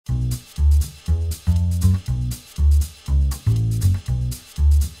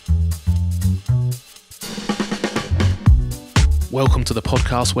Welcome to the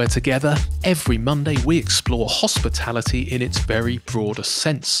podcast where together, every Monday, we explore hospitality in its very broadest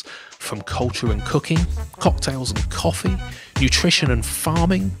sense. From culture and cooking, cocktails and coffee, nutrition and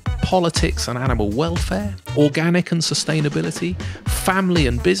farming, politics and animal welfare, organic and sustainability, family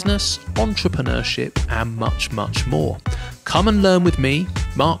and business, entrepreneurship, and much, much more. Come and learn with me,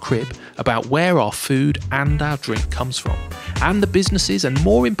 Mark Cribb, about where our food and our drink comes from, and the businesses and,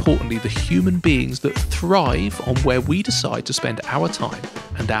 more importantly, the human beings that thrive on where we decide to spend our time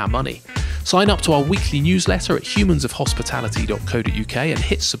and our money. Sign up to our weekly newsletter at humansofhospitality.co.uk and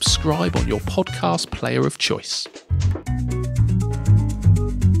hit subscribe on your podcast player of choice.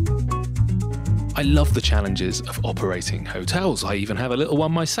 I love the challenges of operating hotels. I even have a little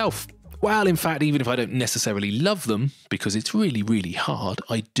one myself. Well, in fact, even if I don't necessarily love them, because it's really, really hard,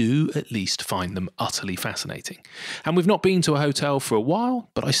 I do at least find them utterly fascinating. And we've not been to a hotel for a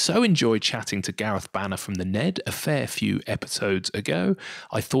while, but I so enjoyed chatting to Gareth Banner from the Ned a fair few episodes ago,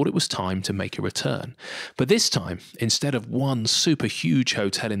 I thought it was time to make a return. But this time, instead of one super huge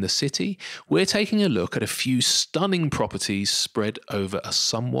hotel in the city, we're taking a look at a few stunning properties spread over a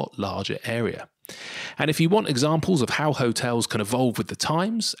somewhat larger area. And if you want examples of how hotels can evolve with the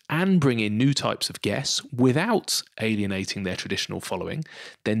times and bring in new types of guests without alienating their traditional following,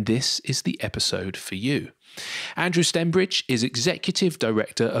 then this is the episode for you. Andrew Stembridge is Executive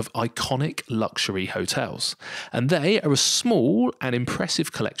Director of Iconic Luxury Hotels, and they are a small and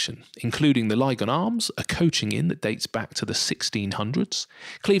impressive collection, including the Lygon Arms, a coaching inn that dates back to the 1600s,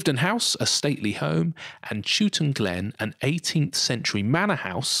 Cliveden House, a stately home, and Chewton Glen, an 18th century manor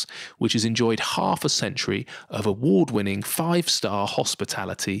house, which has enjoyed half a century of award-winning 5-star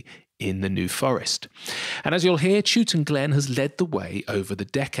hospitality in the New Forest. And as you'll hear, Chewton Glen has led the way over the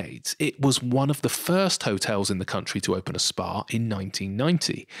decades. It was one of the first hotels in the country to open a spa in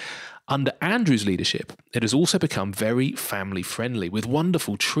 1990. Under Andrew's leadership, it has also become very family-friendly, with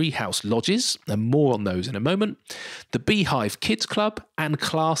wonderful treehouse lodges, and more on those in a moment, the Beehive Kids Club, and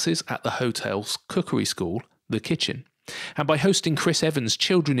classes at the hotel's cookery school, The Kitchen. And by hosting Chris Evans'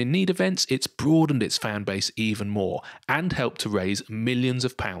 Children in Need events, it's broadened its fan base even more and helped to raise millions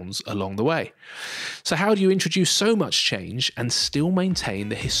of pounds along the way. So how do you introduce so much change and still maintain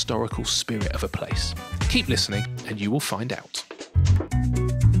the historical spirit of a place? Keep listening and you will find out.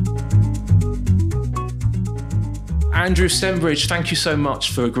 Andrew Stembridge, thank you so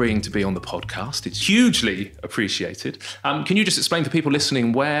much for agreeing to be on the podcast. It's hugely appreciated. Can you just explain to people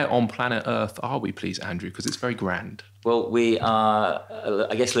listening, where on planet Earth are we, please, Andrew? Because it's very grand. Well, we are,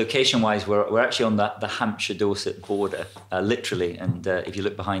 I guess, location-wise, we're actually on the Hampshire-Dorset border, literally. And if you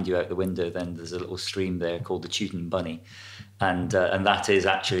look behind you out the window, then there's a little stream there called the Chewton Bunny. And that is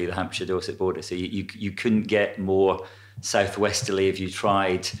actually the Hampshire-Dorset border. So you couldn't get more southwesterly if you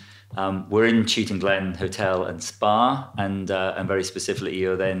tried. We're in Chewton Glen Hotel and Spa, and very specifically,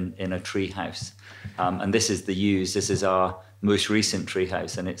 you're then in a tree house. And this is the Yews. This is our most recent tree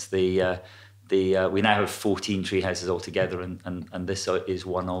house, and it's we now have 14 tree houses altogether, and this is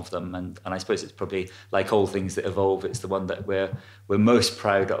one of them. And I suppose it's probably, like all things that evolve, it's the one that we're most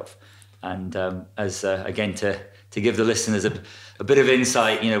proud of. And as again, to give the listeners a bit of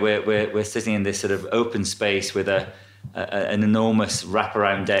insight, you know, we're sitting in this sort of open space with an enormous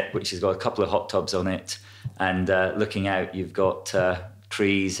wraparound deck, which has got a couple of hot tubs on it, and looking out, you've got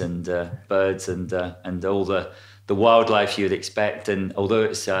trees and birds and all the wildlife you'd expect. And although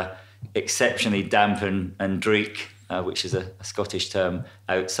it's exceptionally damp and dreek, which is a Scottish term,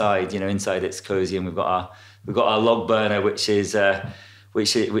 outside, you know, inside it's cosy, and we've got our log burner, which is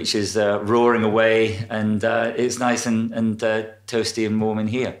roaring away, and it's nice and toasty and warm in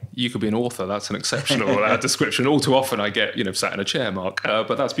here. You could be an author. That's an exceptional description. All too often I get, sat in a chair, Mark,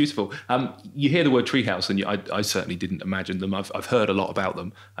 but that's beautiful. You hear the word treehouse, and I certainly didn't imagine them. I've heard a lot about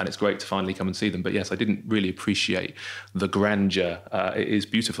them, and it's great to finally come and see them. But yes, I didn't really appreciate the grandeur. It is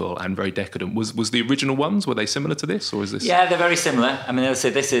beautiful and very decadent. Was the original ones, were they similar to this, or is this? Yeah, they're very similar. I mean, this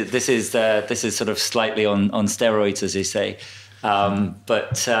is sort of slightly on steroids, as you say. And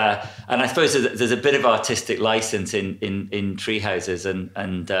I suppose there's a bit of artistic license in tree houses, and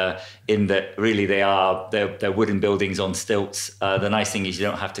in that really they're wooden buildings on stilts. The nice thing is you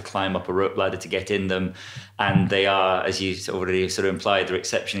don't have to climb up a rope ladder to get in them, and they are, as you already sort of implied, they're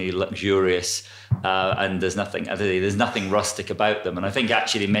exceptionally luxurious, and there's nothing rustic about them. And I think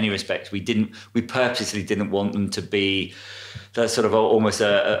actually in many respects we purposely didn't want them to be that's sort of almost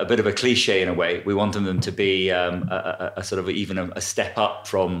a bit of a cliche in a way. We wanted them to be a sort of even a step up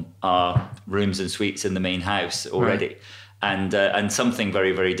from our rooms and suites in the main house already, right. And something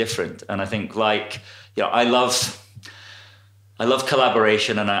very, very different. And I think, I love I love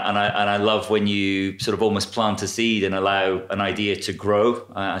collaboration, and I love when you sort of almost plant a seed and allow an idea to grow.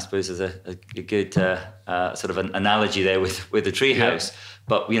 I suppose there's a good sort of an analogy there with the treehouse. Yeah.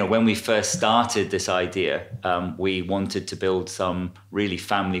 But when we first started this idea, we wanted to build some really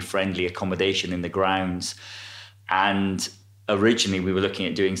family-friendly accommodation in the grounds, and originally we were looking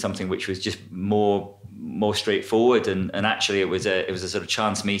at doing something which was just more straightforward, and actually it was a sort of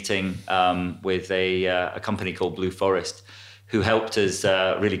chance meeting with a company called Blue Forest, who helped us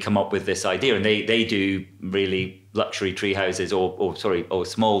really come up with this idea. And they do really luxury tree houses or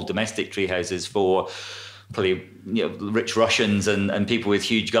small domestic tree houses for probably rich Russians and people with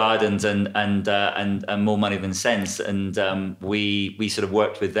huge gardens and more money than sense. And we sort of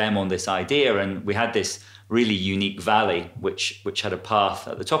worked with them on this idea, and we had this really unique valley which had a path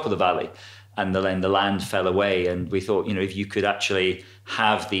at the top of the valley, and then the land fell away. And we thought, if you could actually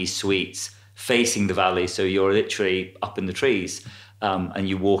have these suites facing the valley, so you're literally up in the trees, and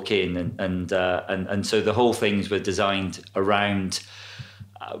you walk in, and so the whole things were designed around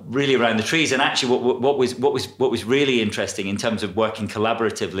really around the trees. And actually, what was really interesting in terms of working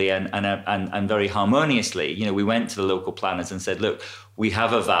collaboratively and very harmoniously, we went to the local planners and said, look, we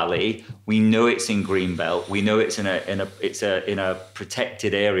have a valley. We know it's in Greenbelt. We know it's in a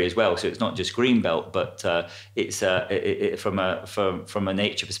protected area as well. So it's not just Greenbelt, but from a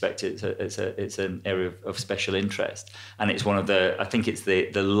nature perspective, it's an area of special interest. And it's one of I think it's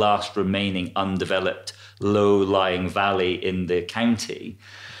the last remaining undeveloped low-lying valley in the county.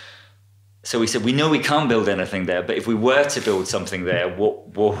 So we said, we know we can't build anything there, but if we were to build something there,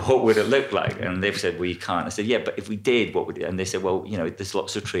 what would it look like? And they've said, we can't. I said, yeah, but if we did, what would it? And they said, well, there's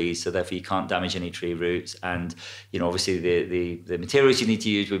lots of trees, so therefore you can't damage any tree roots. And, obviously the materials you need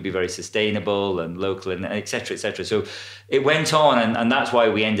to use would be very sustainable and local, and et cetera, et cetera. So it went on, and that's why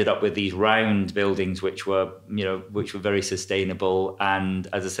we ended up with these round buildings, which were very sustainable. And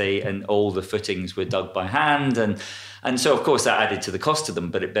as I say, and all the footings were dug by hand. And so, of course, that added to the cost of them,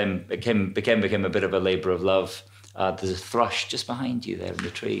 but it then became a bit of a labour of love. There's a thrush just behind you there in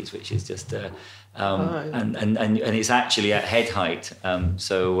the trees, which is just, and it's actually at head height. And that's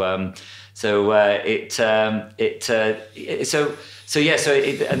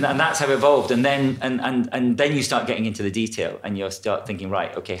how it evolved. And then you start getting into the detail, and you start thinking,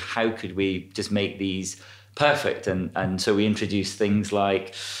 right, okay, how could we just make these perfect? And so we introduced things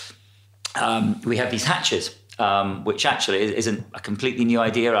like we have these hatches. Which actually isn't a completely new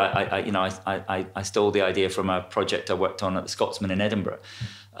idea. I stole the idea from a project I worked on at the Scotsman in Edinburgh.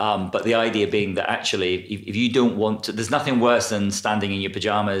 But the idea being that actually, if you don't want to, there's nothing worse than standing in your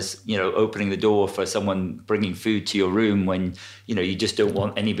pajamas, opening the door for someone bringing food to your room when, you just don't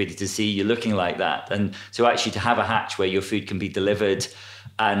want anybody to see you looking like that. And so actually to have a hatch where your food can be delivered,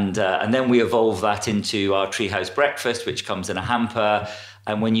 and then we evolve that into our treehouse breakfast, which comes in a hamper.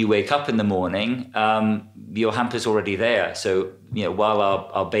 And when you wake up in the morning, your hamper's already there. So, while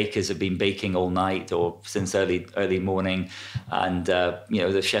our bakers have been baking all night or since early morning, and,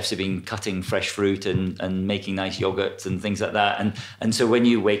 the chefs have been cutting fresh fruit and making nice yogurts and things like that. And so when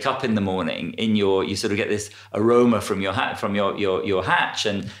you wake up in the morning, you sort of get this aroma from your hatch.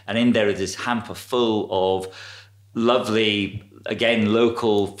 And in there is this hamper full of lovely, again,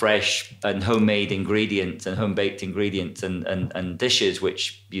 local, fresh and homemade ingredients and home-baked ingredients and dishes,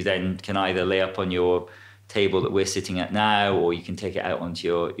 which you then can either lay up on your table that we're sitting at now, or you can take it out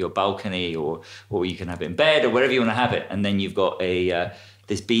onto your balcony, or you can have it in bed, or wherever you want to have it. And then you've got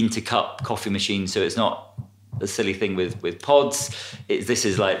this bean-to-cup coffee machine, so it's not a silly thing with pods. This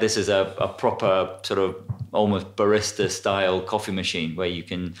is a proper sort of almost barista-style coffee machine where you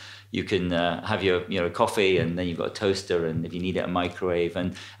can have your coffee, and then you've got a toaster, and if you need it, a microwave,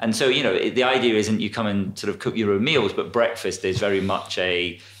 and so the idea isn't you come and sort of cook your own meals, but breakfast is very much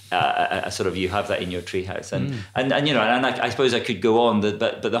a sort of, you have that in your treehouse, and I suppose I could go on,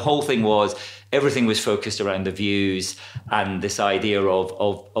 but the whole thing was, everything was focused around the views and this idea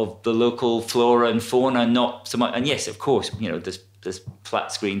of the local flora and fauna, not so much. And yes, of course, there's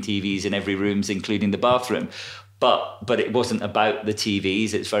flat screen TVs in every room, including the bathroom. But it wasn't about the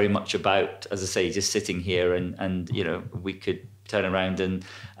TVs. It's very much about, as I say, just sitting here and we could turn around and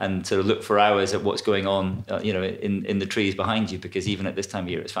sort of look for hours at what's going on, in the trees behind you, because even at this time of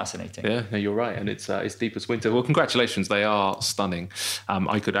year, it's fascinating. Yeah, no, you're right, and it's deep as winter. Well, congratulations, they are stunning.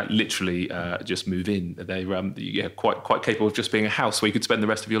 I could literally just move in. They're quite capable of just being a house where you could spend the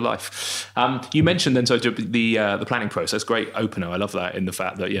rest of your life. You mentioned then, so the planning process, great opener. I love that, in the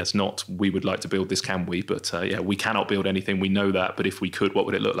fact that yes, not we would like to build this, can we? But we cannot build anything. We know that, but if we could, what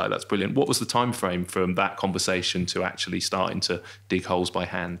would it look like? That's brilliant. What was the time frame from that conversation to actually starting to dig holes by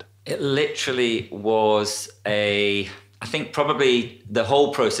hand? It literally was I think probably the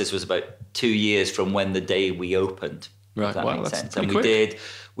whole process was about 2 years from when the day we opened. Right. If that Wow, makes that's sense. pretty And quick.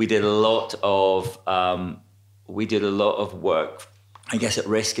 we did a lot of work, I guess, at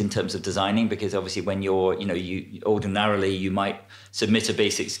risk in terms of designing, because obviously when you ordinarily you might submit a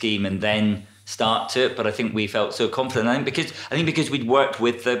basic scheme and then start to it, but I think we felt so confident. I think because we'd worked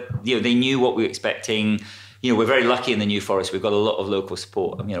with they knew what we were expecting. We're very lucky in the New Forest. We've got a lot of local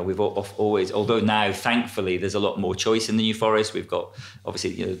support. We've always, although now thankfully there's a lot more choice in the New Forest. We've got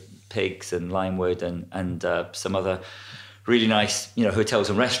obviously pigs and limewood and some other really nice hotels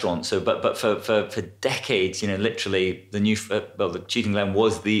and restaurants. So but for decades, literally the Chewton Glen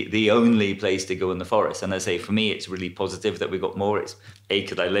was the only place to go in the forest. And I say, for me, it's really positive that we got more. It's A,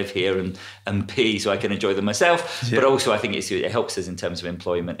 could I live here, and B, so I can enjoy them myself. Yeah. But also I think it helps us in terms of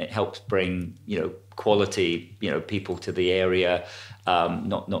employment. It helps bring quality people to the area,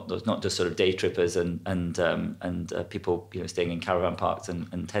 not just sort of day trippers and people staying in caravan parks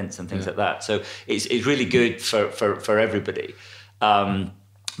and tents and things like that. So it's really good for everybody. But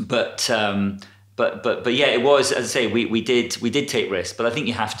yeah, it was, as I say, we did take risks, but I think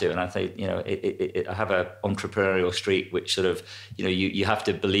you have to. And I think I have an entrepreneurial streak, which sort of you have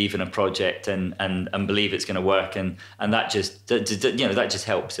to believe in a project and believe it's going to work, and that just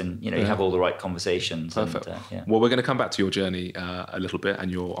helps, and you have all the right conversations. Perfect. And, Well, we're going to come back to your journey a little bit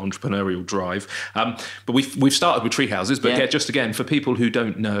and your entrepreneurial drive, but we've started with tree houses. But just again, for people who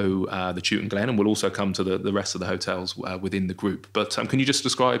don't know the Chewton Glen, and we'll also come to the rest of the hotels within the group. But can you just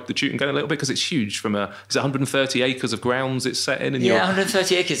describe the Chewton Glen a little bit, because it's huge. From is it 130 acres of grounds it's set in?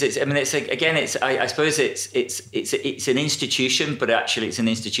 130 acres. I suppose it's an institution, but actually it's an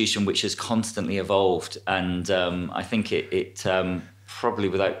institution which has constantly evolved, and I think it probably,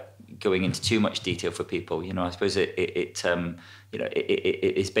 without going into too much detail for people, I suppose it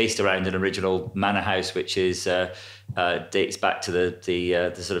is based around an original manor house, which is dates back to the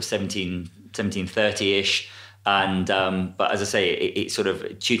sort of 1730-ish. And but as I say, it sort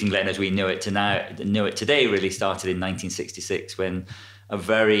of Chewton Glen as we know it today really started in 1966, when a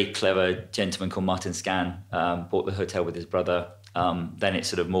very clever gentleman called Martin Scan bought the hotel with his brother. Then it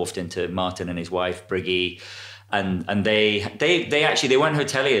sort of morphed into Martin and his wife Briggy, and they weren't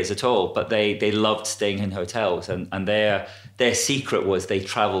hoteliers at all, but they loved staying in hotels, and their secret was they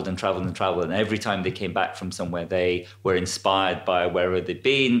travelled and travelled and travelled, and every time they came back from somewhere they were inspired by wherever they'd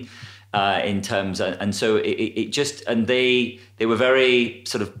been. In terms and so they were very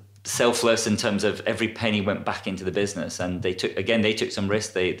sort of selfless in terms of every penny went back into the business, and they took some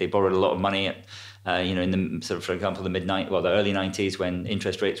risks. They borrowed a lot of money at in the sort of, for example, the early 90s, when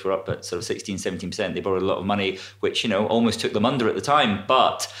interest rates were up at sort of 16-17%. They borrowed a lot of money, which almost took them under at the time.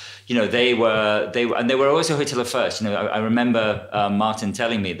 But they were also hoteler first. I remember Martin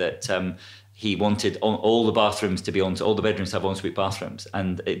telling me that he wanted all the bathrooms to be all the bedrooms to have ensuite bathrooms,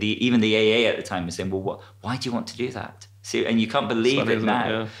 and even the AA at the time was saying, "Well, why do you want to do that?" See, and you can't believe it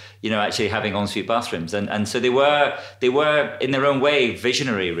now. Actually having ensuite bathrooms, and so they were in their own way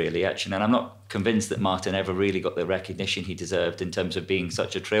visionary, really. Actually, and I'm not convinced that Martin ever really got the recognition he deserved in terms of being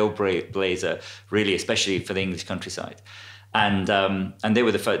such a trailblazer, really, especially for the English countryside. And they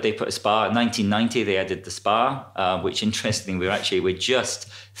were they put a spa in 1990. They added the spa, which interestingly we're just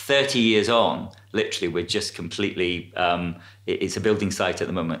 30 years on. Literally, we're just completely. It's a building site at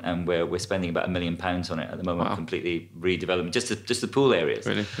the moment, and we're spending about £1 million on it at the moment. Wow. Completely redevelopment, just the pool areas.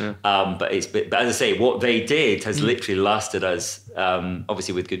 Really, yeah. But as I say, what they did has literally lasted us,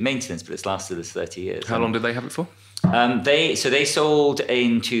 obviously with good maintenance, but it's lasted us 30 years. How long did they have it for? They sold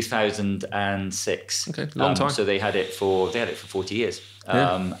in 2006. Okay, long time. So they had it for 40 years.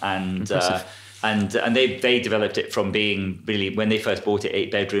 And they developed it from being really, when they first bought it,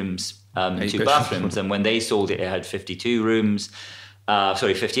 8 bedrooms, 2 bathrooms, and when they sold it, it had 58 rooms.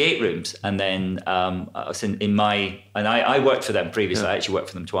 And then I worked for them previously. I actually worked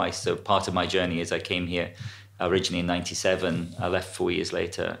for them twice. So part of my journey is I came here originally in 97. I left 4 years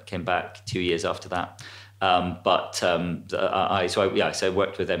later, came back 2 years after that. I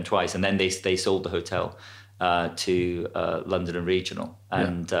worked with them twice, and then they sold the hotel to London and Regional,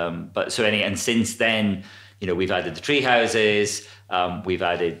 and and since then, we've added the tree houses, we've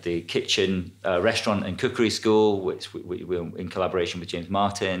added the kitchen, restaurant and cookery school, which we're in collaboration with James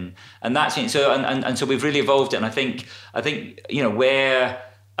Martin, and that's so and so we've really evolved it. And I think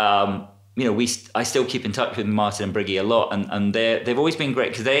I still keep in touch with Martin and Briggy a lot, and they've always been great,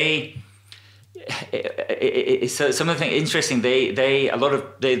 because So some of the things interesting. They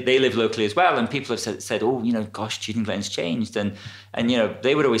live locally as well, and people have said, oh, gosh, Chewton Glen's changed, and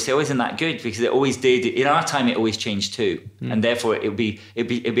they would always say, oh, isn't that good? Because it always did. In our time, it always changed too, and therefore it'd be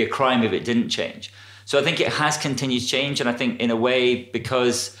a crime if it didn't change. So I think it has continued to change, and I think in a way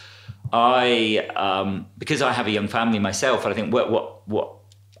because I have a young family myself, and I think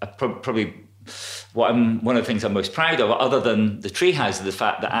one of the things I'm most proud of, other than the treehouse, is the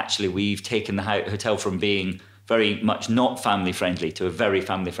fact that actually we've taken the hotel from being very much not family friendly to a very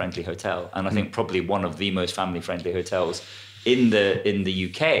family friendly hotel, and I think probably one of the most family friendly hotels in the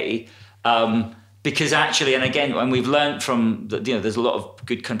UK. Because actually, and again, and we've learned from there's a lot of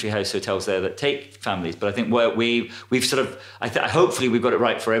good country house hotels there that take families, but I think we've sort of, hopefully we've got it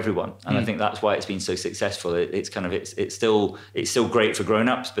right for everyone, and I think that's why it's been so successful. It's still great for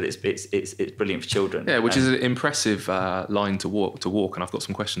grown-ups, but it's brilliant for children. Yeah, which is an impressive line to walk, and I've got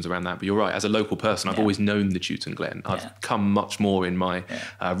some questions around that. But you're right, as a local person, I've always known the Chewton Glen. I've come much more in my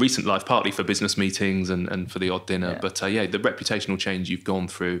recent life, partly for business meetings and for the odd dinner. But the reputational change you've gone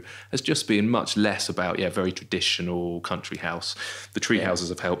through has just been much less about very traditional country house. The tree houses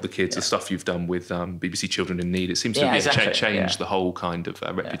have helped the kids. The stuff you've done with BBC Children in Need, it seems to have changed the whole kind of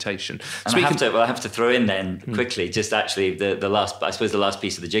reputation. And I have to throw in then quickly, just actually the last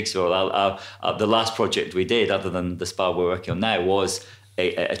piece of the jigsaw. The last project we did, other than the spa we're working on now, was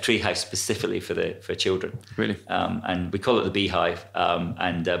a tree house specifically for children. Really? And we call it the Beehive,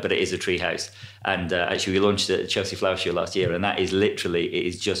 but it is a tree house. And actually, we launched it at Chelsea Flower Show last year, and that is literally, it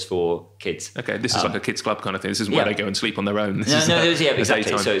is just for kids. Okay, this is like a kids club kind of thing. This isn't where they go and sleep on their own.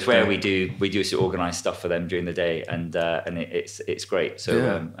 Exactly. So it's where we do organised stuff for them during the day, and it's great.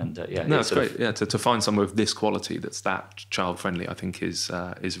 So it's great. Yeah, to find somewhere of this quality that's that child friendly, I think is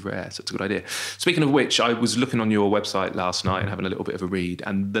rare. So it's a good idea. Speaking of which, I was looking on your website last night and having a little bit of a read,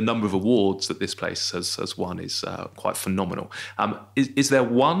 and the number of awards that this place has won is quite phenomenal. Is there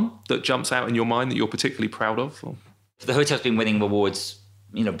one that jumps out in your mind that you're particularly proud of? Or? The hotel's been winning awards,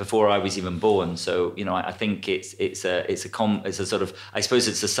 before I was even born. So, I think it's a sort of, I suppose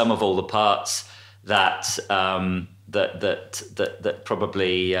it's the sum of all the parts that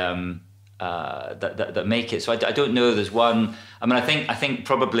probably that make it. So I don't know. There's one. I mean, I think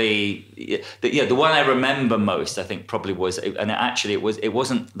probably the one I remember most, I think probably was, and actually it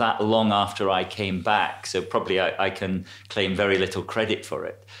wasn't that long after I came back. So probably I can claim very little credit for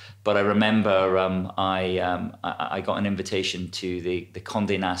it. But I remember I got an invitation to the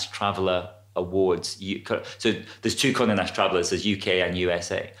Condé Nast Traveller Awards. So there's two Condé Nast Travellers, there's UK and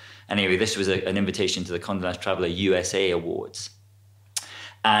USA. Anyway, this was an invitation to the Condé Nast Traveller USA Awards.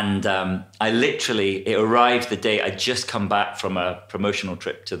 And it arrived the day I'd just come back from a promotional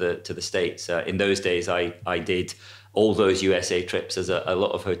trip to the States. In those days, I did all those USA trips, as a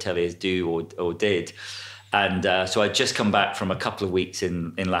lot of hoteliers do or did. And so I'd just come back from a couple of weeks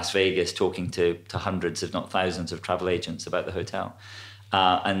in Las Vegas talking to hundreds, if not thousands, of travel agents about the hotel.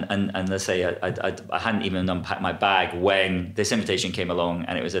 And let's say I hadn't even unpacked my bag when this invitation came along,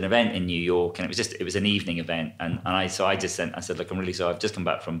 and it was an event in New York, and it was an evening event. And I said, look, I'm really sorry, I've just come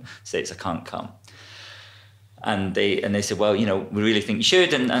back from the States, I can't come. And they said, well, we really think you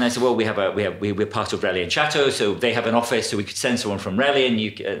should. And I said, well, we're part of Relly and Chateau, so they have an office, so we could send someone from Relly, and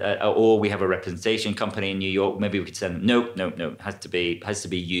or we have a representation company in New York. Maybe we could send. No, it has to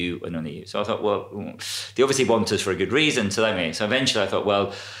be you and only you. So I thought, well, they obviously want us for a good reason. So eventually I thought,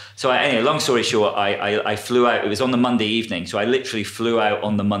 well. So anyway, long story short, I flew out. It was on the Monday evening, so I literally flew out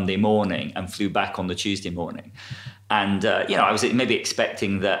on the Monday morning and flew back on the Tuesday morning. And I was maybe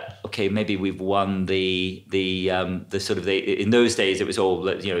expecting that, okay, maybe we've won the sort of in those days it was all,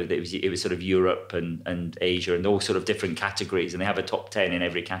 it was sort of Europe and Asia and all sort of different categories, and they have a top 10 in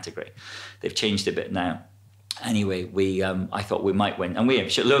every category. They've changed a bit now. Anyway, I thought we might win, and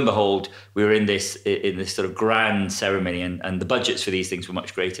lo and behold, we were in this sort of grand ceremony, and the budgets for these things were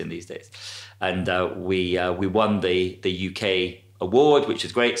much greater in these days, and we won the UK award, which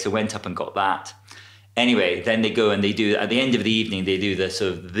was great. So went up and got that. Anyway, then they go and they do, at the end of the evening, they do the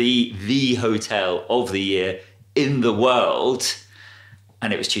sort of the hotel of the year in the world,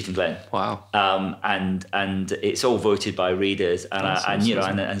 and it was Chewton Glen. Wow. And it's all voted by readers,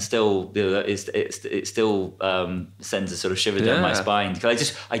 and still it still sends a sort of shiver down my spine,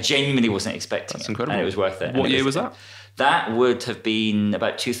 because I genuinely wasn't expecting it. That's incredible. And it was worth it. What year was that? That would have been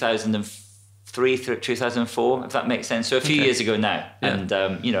about 2004. 2004, if that makes sense. So a few years ago now. Yeah.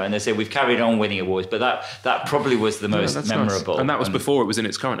 And, you know, and they say we've carried on winning awards, but that probably was the most memorable. Nice. And that was before it was in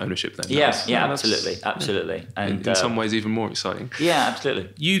its current ownership then. Absolutely. And in some ways even more exciting. Yeah, absolutely.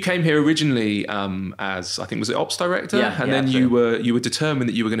 You came here originally as, I think, was it ops director? And then absolutely. you were determined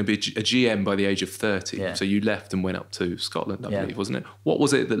that you were going to be a GM by the age of 30. Yeah. So you left and went up to Scotland, I believe, wasn't it? What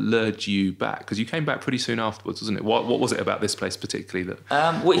was it that lured you back? Because you came back pretty soon afterwards, wasn't it? What was it about this place particularly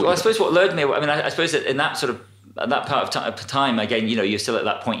that... Well, I suppose what lured me... I mean, I suppose that in that sort of... At that part of time, again, you know, you're still at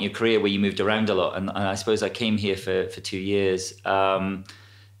that point in your career where you moved around a lot. And I suppose I came here for 2 years.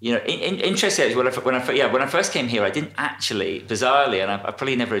 You know, interestingly, when I first came here, I didn't actually, bizarrely, and I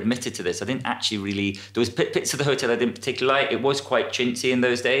probably never admitted to this, I didn't actually really, there was bits of the hotel I didn't particularly like. It was quite chintzy in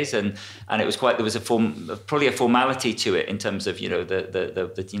those days, and it was quite, there was probably a formality to it in terms of, you know,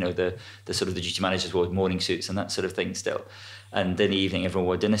 the sort of the duty managers wore morning suits and that sort of thing still. And in the evening, everyone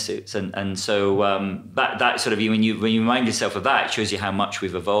wore dinner suits, and so that sort of, when you remind yourself of that, it shows you how much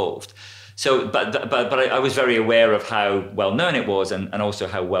we've evolved. So, but I was very aware of how well known it was, and also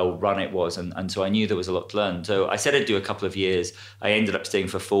how well run it was, and so I knew there was a lot to learn. So I said I'd do a couple of years. I ended up staying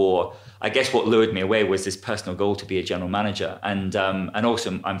for 4. I guess what lured me away was this personal goal to be a general manager, and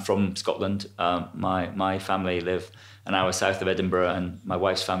also I'm from Scotland. My family live an hour south of Edinburgh, and my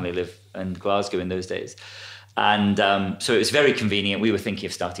wife's family live in Glasgow in those days. And so it was very convenient. We were thinking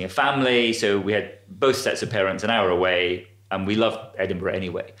of starting a family, so we had both sets of parents an hour away, and we loved Edinburgh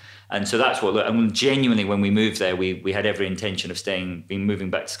anyway. And so that's what, and genuinely when we moved there, we had every intention of moving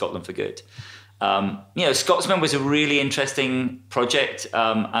back to Scotland for good. You know, Scotsman was a really interesting project,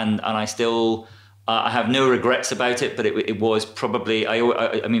 and I still, I have no regrets about it, but it was probably,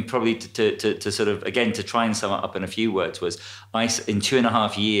 I mean, probably to sort of, again, to try and sum it up in a few words, was in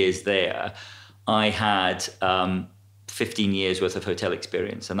 2.5 years there, I had 15 years worth of hotel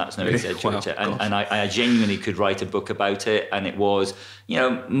experience, and that's no exaggeration. Wow, and I genuinely could write a book about it, and it was, you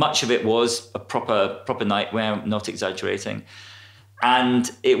know, much of it was a proper nightmare, not exaggerating.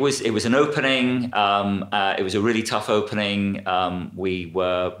 And it was an opening. It was a really tough opening. We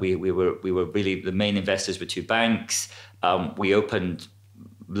were really, the main investors were 2 banks. We opened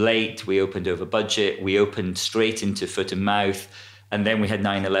late. We opened over budget. We opened straight into foot and mouth. And then we had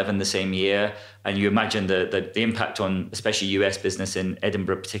 9/11 the same year, and you imagine the impact on especially US business in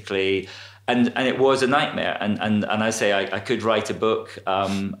Edinburgh particularly, and it was a nightmare. And I say I could write a book. I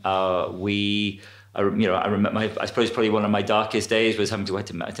remember I suppose probably one of my darkest days was having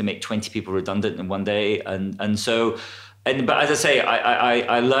to make 20 people redundant in one day, but as I say,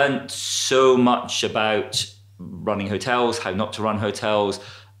 I learned so much about running hotels, how not to run hotels,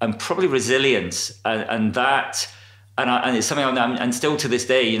 and probably resilience, and that. And it's something, and still to this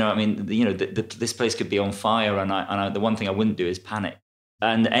day, you know, I mean, you know, this place could be on fire, and the one thing I wouldn't do is panic.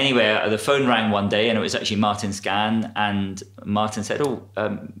 And anyway, the phone rang one day, and it was actually Martin Scan, and Martin said, "Oh,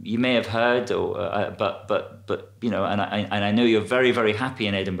 you may have heard, but you know, and I know you're very, very happy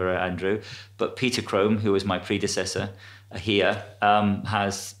in Edinburgh, Andrew, but Peter Crome, who was my predecessor here,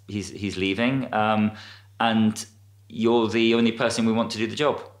 he's leaving, and you're the only person we want to do the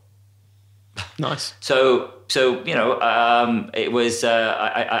job." Nice. So you know, it was.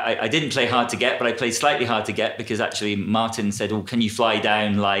 I didn't play hard to get, but I played slightly hard to get, because actually Martin said, "Oh, can you fly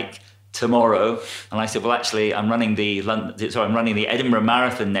down like tomorrow?" And I said, "Well, actually, I'm running the Edinburgh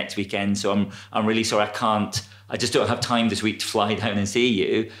Marathon next weekend, so I'm really sorry, I can't. I just don't have time this week to fly down and see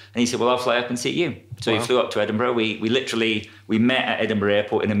you." And he said, "Well, I'll fly up and see you." So He flew up to Edinburgh. We met at Edinburgh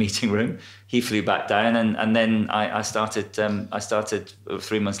Airport in a meeting room. He flew back down, and then I started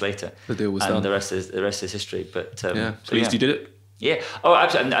 3 months later. The deal was done. And the rest is history. But pleased you did it. Yeah. Oh,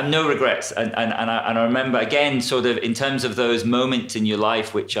 absolutely. And no regrets. And I remember, again, sort of in terms of those moments in your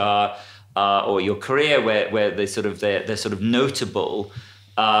life which are or your career where they're sort of notable.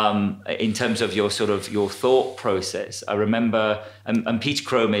 In terms of your thought process, I remember, and Peter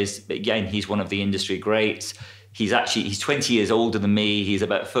Crome is, again, he's one of the industry greats. He's 20 years older than me. He's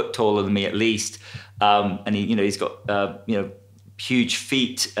about a foot taller than me at least, and he's got huge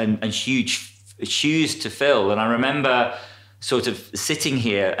feet and huge shoes to fill. And I remember sort of sitting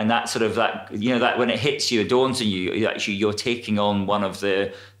here, and that when it hits you, it dawns on you, actually you're taking on one of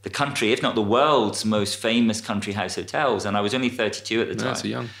the country, if not the world's most famous country house hotels. And I was only 32 at the time. That's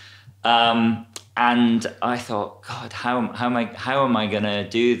young. And I thought, God, how am I going to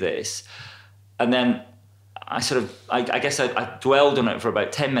do this? And then I guess I dwelled on it for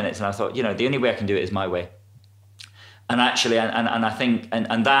about 10 minutes, and I thought, the only way I can do it is my way. And actually, and I think,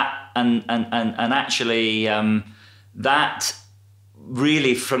 that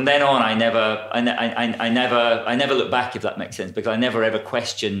really, from then on, I never looked back, if that makes sense, because I never ever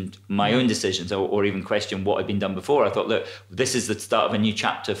questioned my own decisions or even questioned what had been done before. I thought, look, this is the start of a new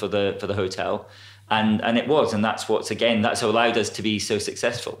chapter for the hotel. And it was, and that's that's allowed us to be so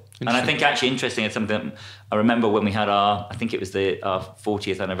successful. And I think actually interesting, it's something that I remember when we had our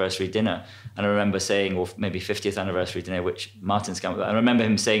 40th anniversary dinner, and I remember saying, or maybe 50th anniversary dinner, which Martin's come up with. I remember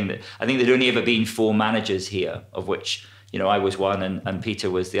him saying that I think there'd only ever been 4 managers here, of which, you know, I was one and Peter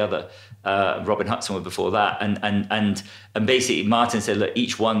was the other. Robin Hudson was before that, and basically Martin said, look,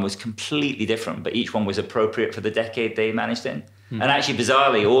 each one was completely different, but each one was appropriate for the decade they managed in. And actually,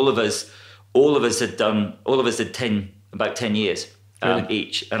 bizarrely, all of us had about 10 years Really?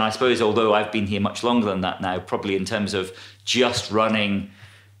 each. And I suppose, although I've been here much longer than that now, probably in terms of just running,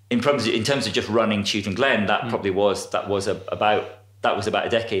 in terms of just running Chewton Glen, that probably was about a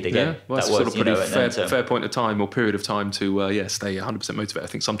decade ago. Yeah, well, that's that sort of pretty so, fair point of time or period of time to stay 100% motivated. I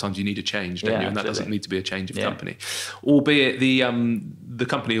think sometimes you need a change, don't you? And that doesn't need to be a change of company. Albeit the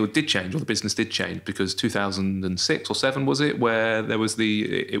company did change, or the business did change, because 2006 or 7 was it, where there was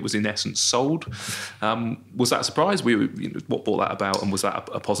it was in essence sold. Was that a surprise? What brought that about, and was that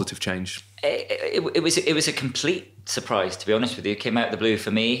a positive change? It was a complete surprise, to be honest with you. It came out of the blue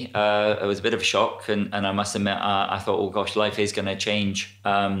for me. It was a bit of a shock, and I must admit, I thought, oh gosh, life is going to change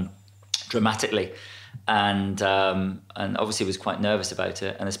dramatically, and obviously was quite nervous about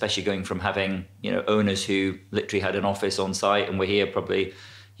it, and especially going from having, you know, owners who literally had an office on site and were here probably,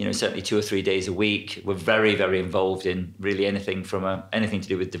 you know, certainly 2 or 3 days a week, were very, very involved in really anything to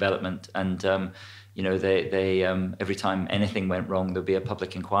do with development, and you know, they every time anything went wrong, there'd be a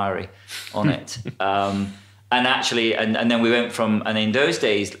public inquiry on it. And actually, and then we went from, and in those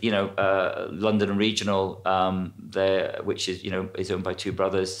days, you know, London and Regional, which is, you know, is owned by 2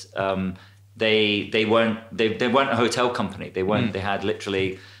 brothers. They weren't a hotel company. They weren't. They had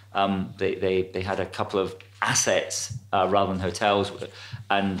literally, they had a couple of assets rather than hotels,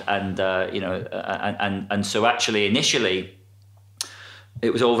 and you know, and so actually initially,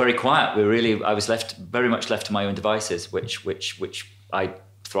 it was all very quiet. I was very much left to my own devices, which I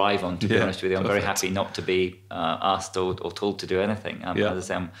thrive on, to be honest with you. I'm very happy not to be asked or told to do anything.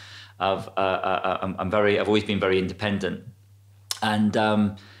 As I say, I've always been very independent, and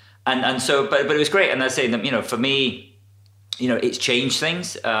so, but it was great. And I say that, you know, for me, you know, it's changed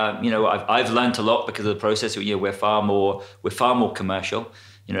things. You know, I've learned a lot because of the process. You know, we're far more commercial.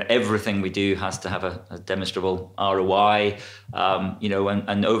 You know, everything we do has to have a demonstrable ROI. You know,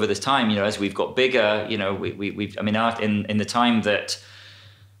 and over this time, you know, as we've got bigger, you know, we've I mean, in the time that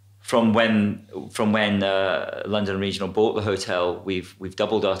from when London Regional bought the hotel, we've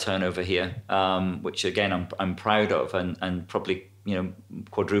doubled our turnover here, which again I'm proud of, and probably, you know,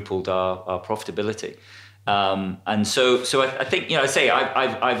 quadrupled our profitability. And so I think, you know, I say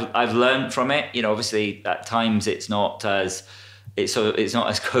I've learned from it. You know, obviously at times it's not as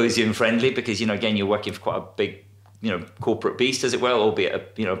cozy and friendly, because, you know, again, you're working for quite a big, you know, corporate beast, as it were,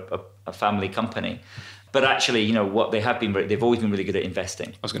 albeit a family company. But actually, you know, what they've always been really good at investing.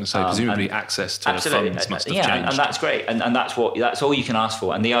 I was going to say, presumably access to funds must have changed. And that's great, and that's all you can ask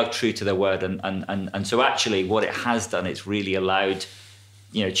for, and they are true to their word, and so actually, what it has done, it's really allowed,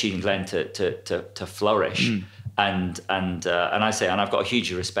 you know, Chewton Glen to flourish, and I say, and I've got a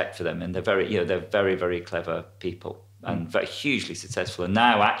huge respect for them, and they're very, very clever people, and very hugely successful, and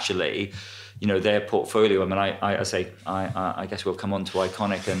now actually, you know, their portfolio. I mean, I guess we'll come on to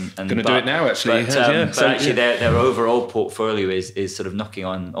Iconic and going to do it now, actually. But actually, their overall portfolio is sort of knocking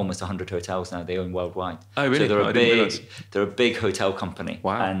on almost 100 hotels now they own worldwide. Oh, really? So they're a big hotel company.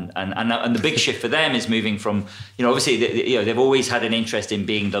 Wow. And the big shift for them is moving from, you know, obviously they've always had an interest in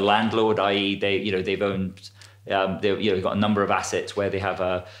being the landlord, i.e. they've owned. They've got a number of assets where they have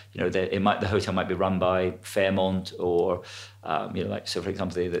the hotel might be run by Fairmont, or like, so for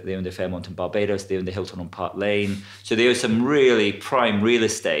example, they own the Fairmont in Barbados, they own the Hilton on Park Lane, so they own some really prime real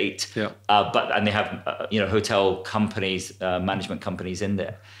estate. And they have hotel companies, management companies in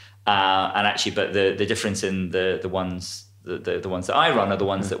there, and actually, but the difference in the ones that I run are the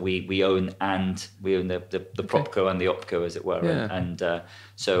ones that we own, and we own the propco and the opco, as it were,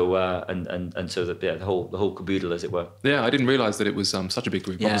 so the whole caboodle, as it were. Yeah, I didn't realise that it was such a big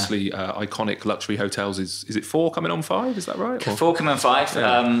group. Obviously, Iconic luxury hotels is it 4 coming on 5? Is that right? 4 coming on 5.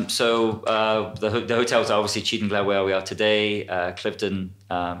 The hotels are obviously Chewton Glen, where we are today, Cliveden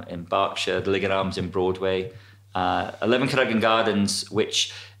in Berkshire, the Lygon Arms in Broadway, 11 Cadogan Gardens,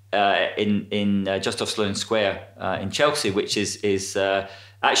 which in just off Sloane Square in Chelsea, which is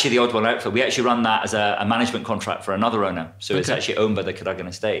actually the odd one out. We actually run that as a management contract for another owner. So it's actually owned by the Cliveden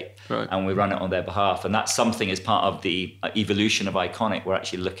estate, and we run it on their behalf. And that's something as part of the evolution of Iconic. We're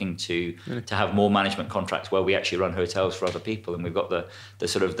actually looking to have more management contracts where we actually run hotels for other people, and we've got the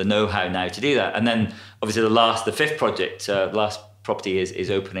sort of the know-how now to do that. And then obviously the fifth project, last property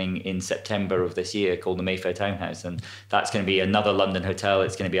is opening in September of this year, called the Mayfair Townhouse, and that's going to be another London hotel.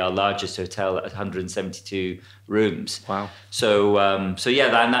 It's going to be our largest hotel at 172 rooms. Wow! So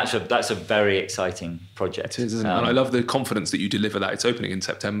yeah, and that's a very exciting project. It is, isn't it? And I love the confidence that you deliver that. It's opening in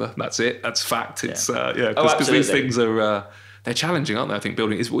September. That's it. That's fact. It's because these things are they're challenging, aren't they? I think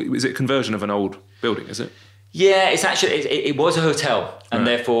building is it conversion of an old building? Is it? Yeah, it's actually it was a hotel, and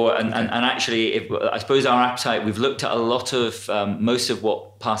therefore, and actually, I suppose our appetite. We've looked at a lot of most of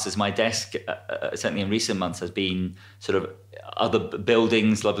what passes my desk, certainly in recent months, has been sort of other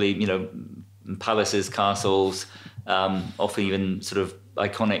buildings, lovely, palaces, castles, often even sort of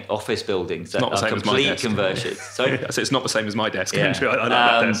iconic office buildings that are complete conversions. Sorry, so it's not the same as my desk. Yeah. I like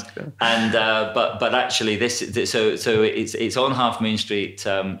that desk. And but actually, so it's on Half Moon Street.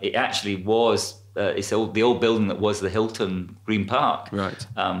 It actually was. It's the old building that was the Hilton Green Park, right?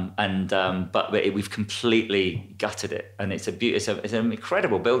 But we've completely gutted it, and it's an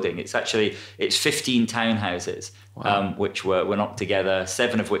incredible building. It's 15 townhouses, wow. Which were knocked together,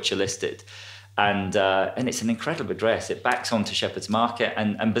 7 of which are listed, and it's an incredible address. It backs onto Shepherd's Market,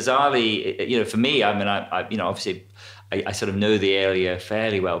 and bizarrely, for me, I mean, obviously. I sort of know the area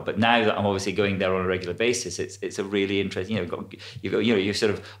fairly well, but now that I'm obviously going there on a regular basis, it's a really interesting. You're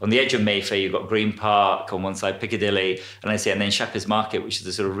sort of on the edge of Mayfair. You've got Green Park on one side, Piccadilly, and then Shepherd's Market, which is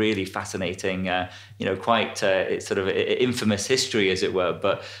a sort of really fascinating, quite it's sort of infamous history, as it were.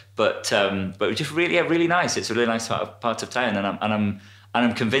 But just really nice. It's a really nice part of town, and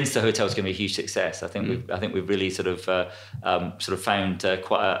I'm convinced the hotel's going to be a huge success. I think we've really sort of found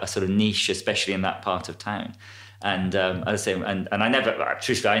quite a sort of niche, especially in that part of town. And as I say, and I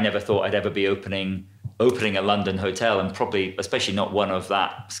never thought I'd ever be opening a London hotel, and probably especially not one of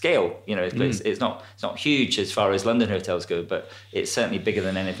that scale. It's not huge as far as London hotels go, but it's certainly bigger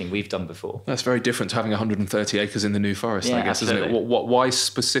than anything we've done before. That's very different to having 130 acres in the New Forest, I guess, absolutely. Isn't it? Why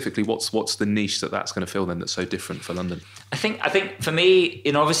specifically? What's the niche that's going to fill then that's so different for London? I think for me,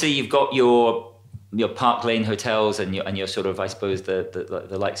 obviously you've got your Park Lane hotels and your sort of, I suppose,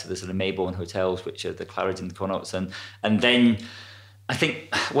 the likes of the sort of Maybourne hotels, which are the Clarendon Connaughts, and then I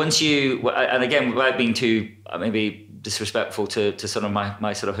think once and again, without being too maybe disrespectful to sort of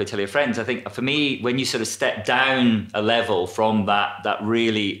my sort of hotelier friends, I think for me, when you sort of step down a level from that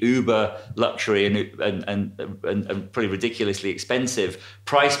really uber luxury and pretty ridiculously expensive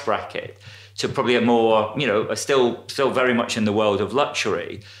price bracket to probably a more, still very much in the world of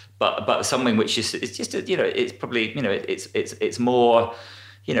luxury, but something which is it's probably it's more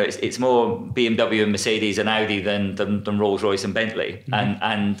it's more BMW and Mercedes and Audi than Rolls Royce and Bentley,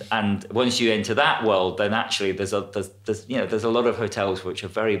 and once you enter that world, then actually there's a lot of hotels which are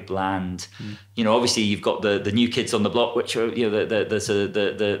very bland. Obviously you've got the new kids on the block, which are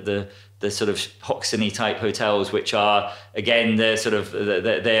the sort of Hoxton-y type hotels, which are again they're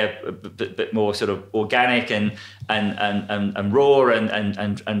a bit more sort of organic and raw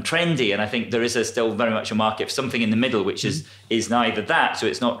and trendy. And I think there is still very much a market for something in the middle, which is neither that. So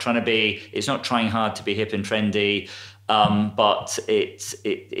it's not trying hard to be hip and trendy, but it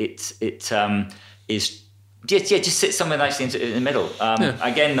just sits somewhere nicely in the middle.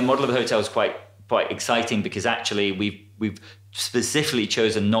 Again, the model of the hotel is quite exciting because actually we've specifically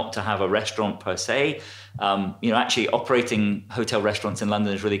chosen not to have a restaurant per se. Actually operating hotel restaurants in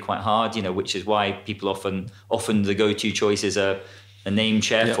London is really quite hard, which is why people often the go-to choice is a named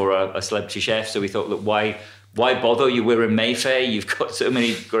chef or a celebrity chef. So we thought, look, why bother? We're in Mayfair, you've got so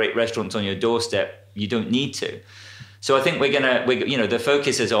many great restaurants on your doorstep, you don't need to. So I think the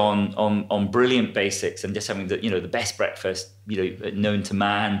focus is on brilliant basics and just having the best breakfast, known to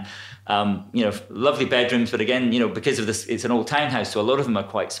man. Lovely bedrooms, but again, because of this, it's an old townhouse, so a lot of them are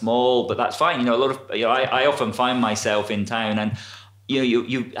quite small, but that's fine. I often find myself in town, and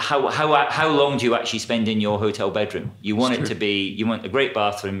how long do you actually spend in your hotel bedroom? You want it to be, you want a great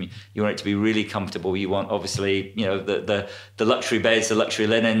bathroom, you want it to be really comfortable. You want obviously, the luxury beds, the luxury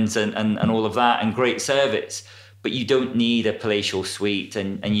linens, and all of that, and great service. But you don't need a palatial suite,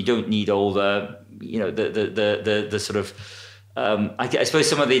 and you don't need all the the sort of I suppose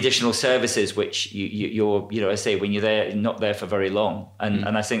some of the additional services which you're I say when you're there, not there for very long,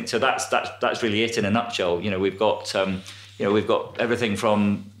 and I think so that's really it in a nutshell. We've got everything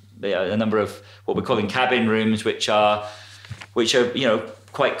from a number of what we're calling cabin rooms, which are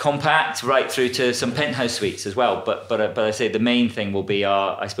quite compact, right through to some penthouse suites as well. But I say the main thing will be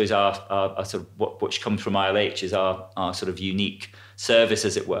our sort of which comes from ILH is our sort of unique service,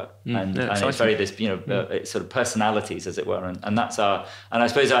 as it were, and it's very this it's sort of personalities, as it were, and that's our, and I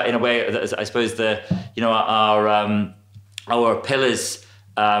suppose in a way, I suppose our pillars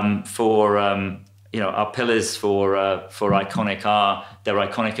for iconic are their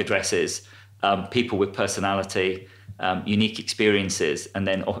iconic addresses, people with personality, unique experiences, and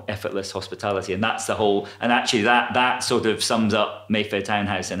then effortless hospitality, and that's the whole. And actually, that sort of sums up Mayfair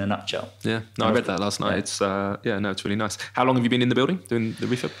Townhouse in a nutshell. Yeah, no, I read that last night. It's it's really nice. How long have you been in the building doing the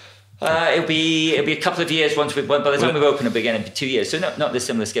refurb? It'll be a couple of years by the time we've opened up again. It'll be 2 years, so not this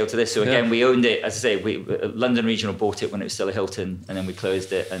similar scale to this. So again, we owned it, as I say, London Regional bought it when it was still a Hilton, and then we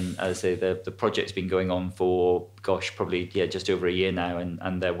closed it. And as I say, the project's been going on for probably just over a year now,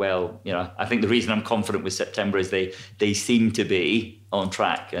 and they're well. I think the reason I'm confident with September is they seem to be on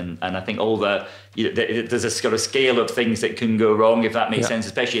track, and I think all there's a sort of scale of things that can go wrong, if that makes sense,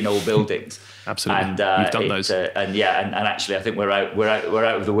 especially in old buildings. Absolutely, and you've done those, and actually, I think we're out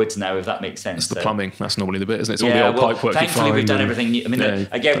of the woods now, if that makes sense. It's the plumbing. That's normally the bit, isn't it? It's all the old pipe work. Thankfully, we've done everything new. I mean,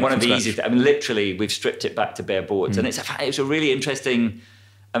 again, one of the easiest. I mean, literally, we've stripped it back to bare boards, and it's a really interesting.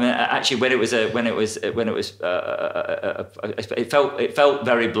 I mean, actually, it felt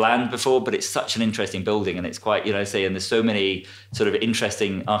very bland before, but it's such an interesting building, and it's quite, and there's so many sort of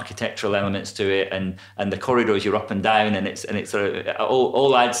interesting architectural elements to it, and the corridors you're up and down, and it's sort of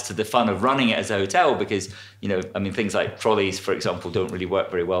all adds to the fun of running it as a hotel, because I mean, things like trolleys, for example, don't really work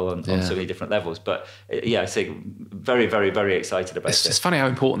very well on so many different levels. But I say very, very, very excited about it. It's funny how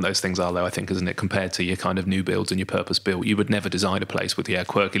important those things are, though, I think, isn't it, compared to your kind of new builds and your purpose built. You would never design a place with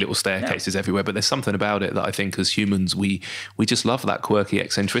quirky little staircases everywhere, but there's something about it that I think as humans we just love that quirky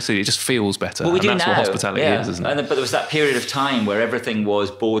eccentricity. It just feels better. Well, we do that's now. What hospitality is, isn't it? But there was that period of time where everything was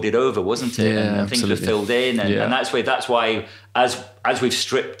boarded over, wasn't it? And things were filled in, and that's why as we've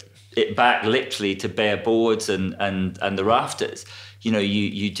stripped it back literally to bare boards and the rafters,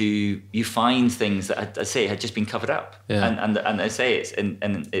 you find things that I say had just been covered up, and I say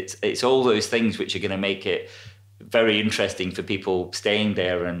it's all those things which are going to make it very interesting for people staying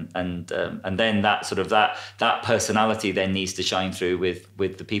there, and then that sort of that personality then needs to shine through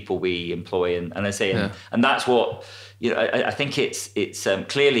with the people we employ, and I say and that's what I think it's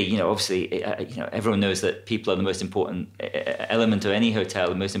clearly obviously everyone knows that people are the most important element of any hotel,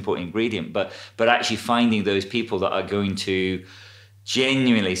 the most important ingredient, but actually finding those people that are going to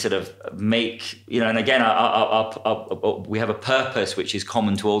genuinely sort of make, and again, we have a purpose which is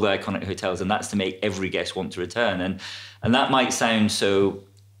common to all the iconic hotels, and that's to make every guest want to return. And that might sound so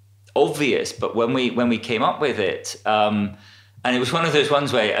obvious, but when we came up with it, and it was one of those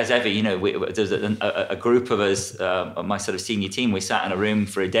ones where, as ever, there's a group of us, my sort of senior team, we sat in a room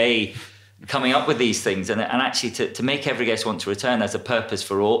for a day coming up with these things, and actually to make every guest want to return as a purpose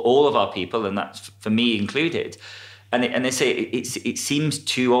for all of our people, and that's for me included. And they say it seems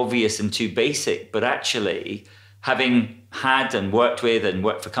too obvious and too basic, but actually, having had and worked with and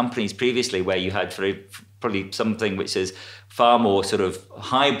worked for companies previously where you had probably something which is far more sort of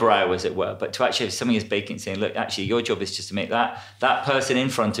highbrow, as it were, but to actually have something as basic saying, look, actually, your job is just to make that person in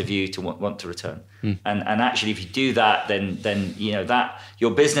front of you to want to return. And actually, if you do that, then that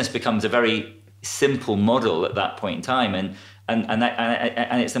your business becomes a very simple model at that point in time, and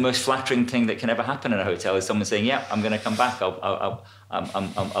it's the most flattering thing that can ever happen in a hotel is someone saying, "Yeah, I'm going to come back. I'm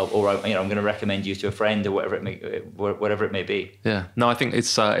going to recommend you to a friend," or whatever it may be. Yeah, no, I think it's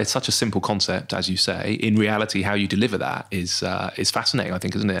such a simple concept, as you say. In reality, how you deliver that is fascinating, I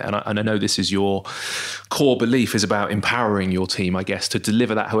think, isn't it? And I know this is your core belief, is about empowering your team, I guess, to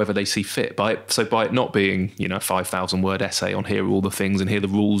deliver that however they see fit. By it not being 5,000 word essay on here are all the things and here are the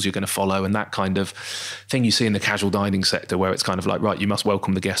rules you're going to follow, and that kind of thing you see in the casual dining sector, where it's kind of like, right, you must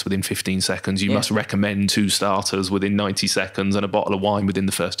welcome the guest within 15 seconds, you must recommend 2 starters within 90 seconds and a bottle of wine within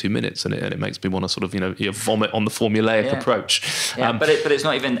the first 2 minutes, and it makes me want to sort of vomit on the formulaic approach. But it's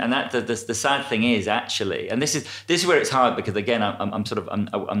not even, and that the sad thing is actually, and this is where it's hard, because again I'm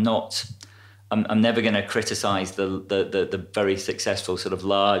never going to criticize the very successful sort of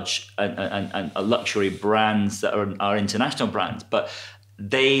large and luxury brands that are international brands, but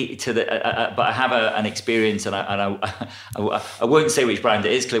but I have an experience, and I won't say which brand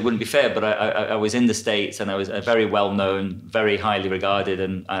it is because it wouldn't be fair, but I was in the States, and I was very well known, very highly regarded,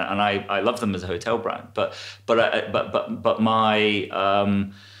 and I love them as a hotel brand, but my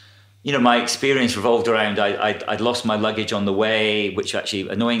my experience revolved around I'd lost my luggage on the way, which actually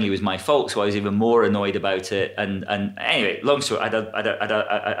annoyingly was my fault, so I was even more annoyed about it. And anyway, long story, I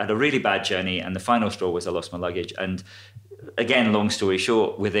had a really bad journey, and the final straw was I lost my luggage, and again, long story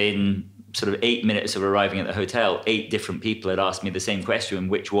short, within sort of 8 minutes of arriving at the hotel, 8 different people had asked me the same question,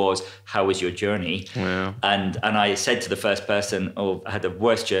 which was, how was your journey? Wow. And I said to the first person, oh, I had the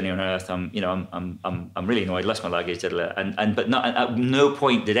worst journey on earth. I'm really annoyed, lost my luggage. But not, at no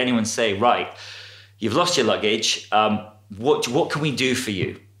point did anyone say, right, you've lost your luggage. What can we do for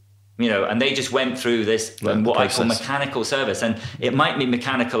you? And they just went through this what I call mechanical service. And it might be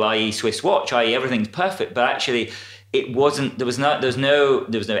mechanical, i.e. Swiss watch, i.e. everything's perfect, but actually it wasn't. There was no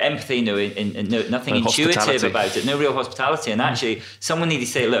empathy, nothing intuitive about it, no real hospitality. And actually, someone needed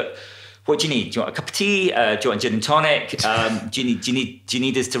to say, look, what do you need? Do you want a cup of tea? Do you want gin and tonic? Do you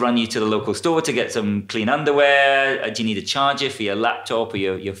need us to run you to the local store to get some clean underwear? Do you need a charger for your laptop or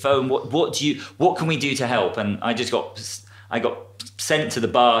your phone? What can we do to help? And I got sent to the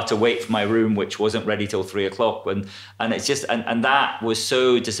bar to wait for my room, which wasn't ready till 3:00. And it's just, and that was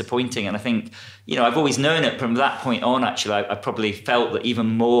so disappointing. And I think, I've always known it from that point on. Actually, I probably felt that even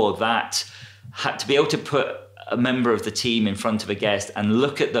more, that had to be able to put a member of the team in front of a guest and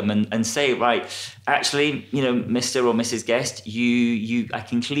look at them and say, right, actually, Mr. or Mrs. Guest, I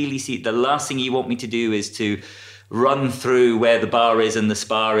can clearly see the last thing you want me to do is to run through where the bar is and the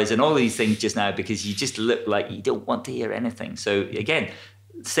spa is and all these things just now, because you just look like you don't want to hear anything. So again,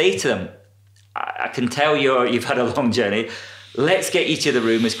 say to them, I can tell you've had a long journey. Let's get you to the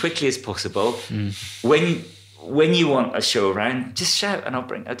room as quickly as possible. When you want a show around, just shout and I'll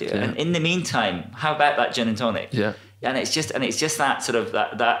do it. Yeah. And in the meantime, how about that gin and tonic? Yeah. And it's just that sort of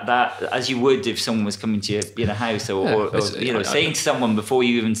that as you would if someone was coming to your house or saying to someone before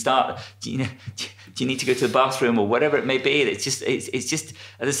you even start, do you need to go to the bathroom or whatever it may be? It's just as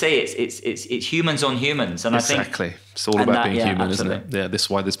I say, it's humans on humans, and exactly. I think it's all about being human, absolutely. Isn't it? Yeah, this is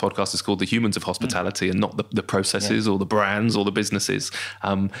why this podcast is called The Humans of Hospitality, and not the processes or the brands or the businesses.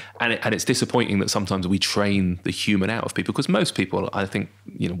 And it's disappointing that sometimes we train the human out of people, because most people, I think,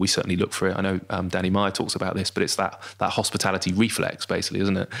 we certainly look for it. I know Danny Meyer talks about this, but it's that hospitality reflex, basically,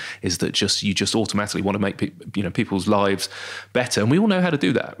 isn't it? Is that you just automatically want to make people's lives better, and we all know how to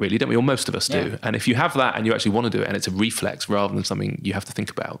do that, really, don't we? Or most of us do. And if you have that and you actually want to do it, and it's a reflex rather than something you have to think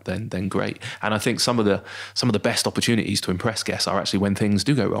about, then great. And I think some of the best opportunities to impress guests are actually when things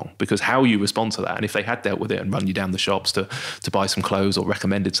do go wrong, because how you respond to that, and if they had dealt with it and run you down the shops to buy some clothes or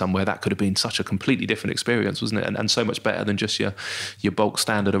recommended somewhere, that could have been such a completely different experience, wasn't it? And so much better than just your bulk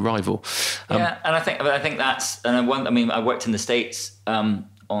standard arrival. And I think that's, I worked in the States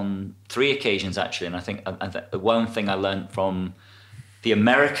on 3 occasions actually, and I think the one thing I learned from the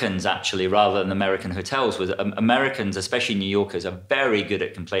Americans, actually, rather than American hotels, was Americans, especially New Yorkers, are very good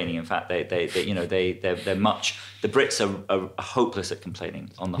at complaining. In fact, they're much. The Brits are hopeless at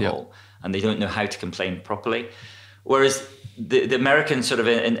complaining on the whole, and they don't know how to complain properly. Whereas the Americans sort of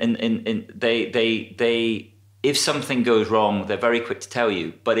they if something goes wrong, they're very quick to tell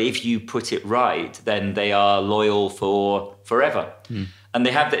you. But if you put it right, then they are loyal for forever. And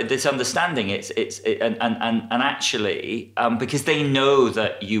they have this understanding. And actually, because they know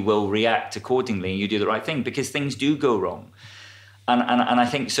that you will react accordingly and you do the right thing, because things do go wrong. And I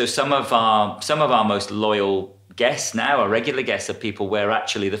think so. Some of our most loyal guests now, our regular guests, are people where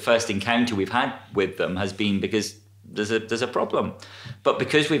actually the first encounter we've had with them has been because there's a problem. But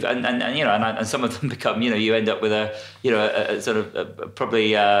because we've and some of them become, you end up with a sort of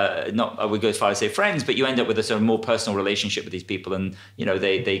probably not, I would go as far as say friends, but you end up with a sort of more personal relationship with these people, and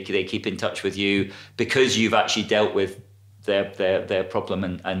they keep in touch with you because you've actually dealt with their problem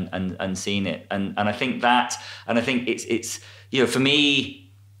and seen it. And I think it's for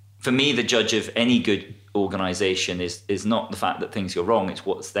me the judge of any good organization is not the fact that things go wrong, it's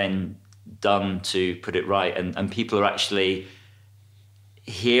what's then done to put it right, and people are actually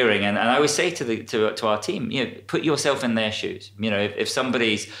hearing. And I always say to our team, put yourself in their shoes. If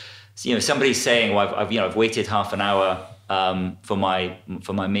somebody's saying, well, I've waited half an hour for my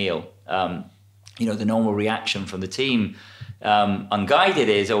meal, the normal reaction from the team, unguided,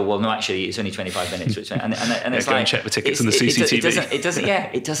 is, oh well, no, actually it's only 25 minutes, and it's go like, and check the tickets and the CCTV.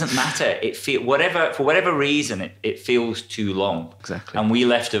 It doesn't matter. For whatever reason it feels too long. Exactly. And we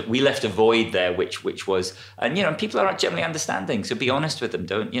left a void there, which was, and people are generally understanding. So be honest with them,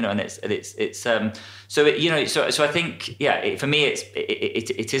 don't and it's so I think for me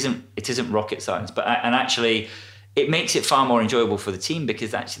it isn't rocket science, but actually it makes it far more enjoyable for the team,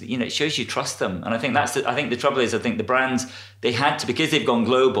 because actually, it shows you trust them. And I think the trouble is, I think the brands, they had to, because they've gone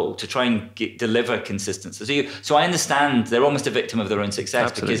global, to try and deliver consistency. So I understand they're almost a victim of their own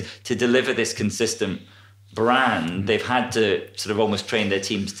success. Absolutely. Because to deliver this consistent brand, they've had to sort of almost train their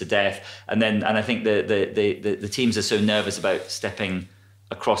teams to death. And I think the teams are so nervous about stepping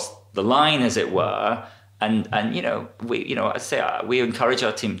across the line, as it were, And I say we encourage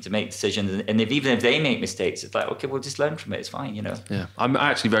our team to make decisions, and even if they make mistakes, it's like, okay, we'll just learn from it. It's fine, Yeah, I'm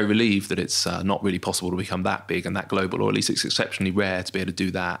actually very relieved that it's not really possible to become that big and that global, or at least it's exceptionally rare to be able to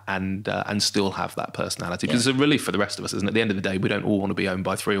do that and still have that personality. Because it's a relief for the rest of us, isn't it? At the end of the day, we don't all want to be owned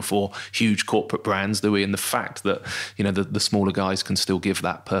by 3 or 4 huge corporate brands, do we? And the fact that the smaller guys can still give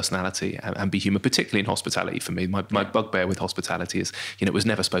that personality and be human, particularly in hospitality. For me, my bugbear with hospitality is it was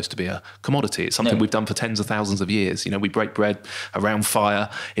never supposed to be a commodity. It's something we've done for tens of thousands of years. We break bread around fire.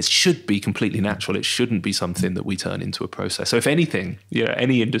 It should be completely natural. It shouldn't be something that we turn into a process. So if anything,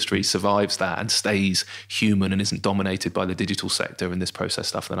 any industry survives that and stays human and isn't dominated by the digital sector and this process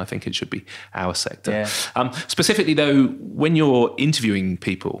stuff, then I think it should be our sector. Yeah. Specifically though, when you're interviewing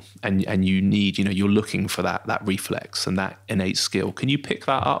people and you need, you're looking for that reflex and that innate skill, can you pick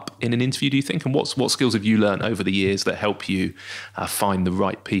that up in an interview, do you think? And what skills have you learned over the years that help you find the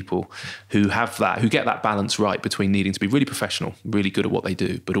right people who get that balance right between needing to be really professional, really good at what they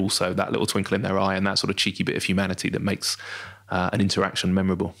do, but also that little twinkle in their eye and that sort of cheeky bit of humanity that makes an interaction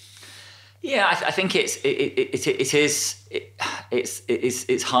memorable? Yeah, I think it's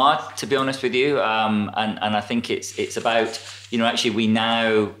hard, to be honest with you, and I think it's about actually we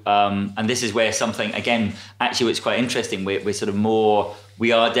now and this is where something again actually what's quite interesting, we're sort of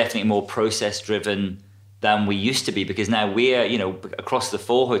we are definitely more process driven than we used to be, because now we're across the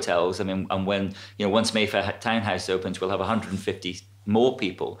 4 hotels. I mean, and when once Mayfair Townhouse opens, we'll have 150 more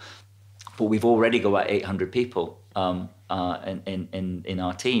people, but we've already got about 800 people in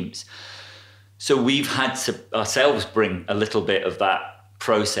our teams. So we've had to ourselves bring a little bit of that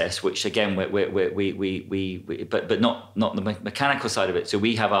process, which again but not the mechanical side of it. So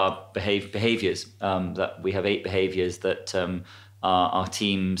we have our behaviors that we have 8 behaviors that our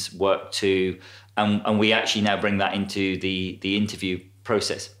teams work to, and we actually now bring that into the interview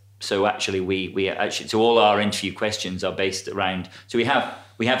process. So actually we actually, so all our interview questions are based around, so we have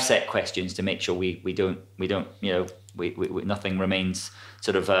set questions to make sure we don't nothing remains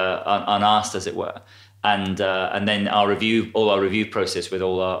sort of unasked, as it were, and then all our review process with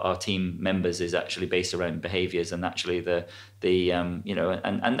all our team members is actually based around behaviours, and actually but those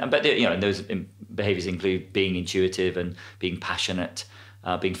behaviours include being intuitive and being passionate,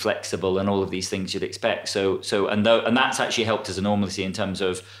 being flexible, and all of these things you'd expect. So that's actually helped us enormously in terms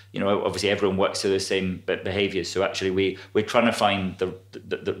of obviously everyone works to the same behaviours. So actually we're trying to find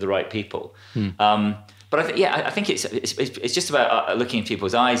the right people. But I think it's just about looking in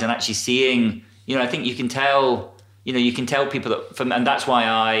people's eyes and actually seeing. I think you can tell. You can tell people that and that's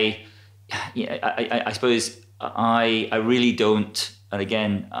why I suppose I really don't. And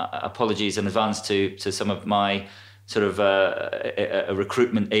again, apologies in advance to some of my sort of a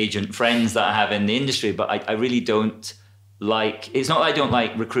recruitment agent friends that I have in the industry, but I really don't like. It's not that I don't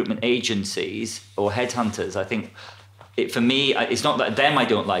like recruitment agencies or headhunters. I think for me, it's not that them I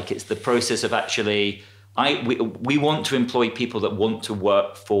don't like. It's the process of actually. We want to employ people that want to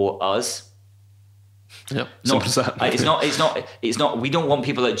work for us. Yep. It's not. We don't want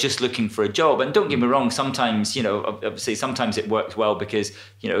people that are just looking for a job. And don't get me wrong. Sometimes, obviously, sometimes it works well because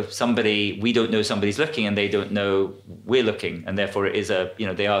we don't know somebody's looking and they don't know we're looking, and therefore it is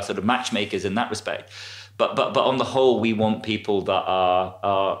they are sort of matchmakers in that respect. But on the whole, we want people that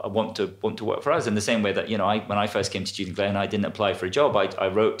want to work for us in the same way that when I first came to Chewton Glen, I didn't apply for a job. I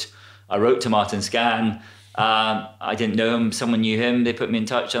wrote to Martin Scan. I didn't know him. Someone knew him. They put me in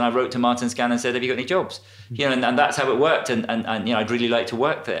touch, and I wrote to Martin Scan and said, "Have you got any jobs?" And that's how it worked. And I'd really like to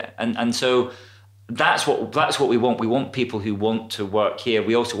work there. And so that's what we want. We want people who want to work here.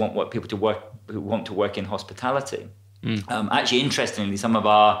 We also want people who want to work in hospitality. Actually, interestingly, some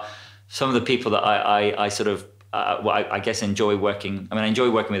of the people that I sort of I guess enjoy working. I mean, I enjoy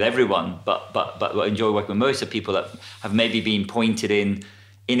working with everyone, but I enjoy working with most of the people that have maybe been pointed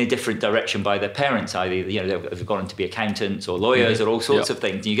in a different direction by their parents. Either they've gone on to be accountants or lawyers or all sorts of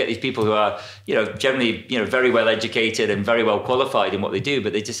things. And you get these people who are generally very well educated and very well qualified in what they do,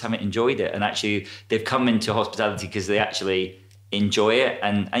 but they just haven't enjoyed it. And actually, they've come into hospitality because they actually enjoy it.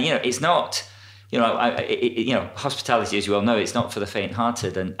 And it's not. Hospitality, as you well know, it's not for the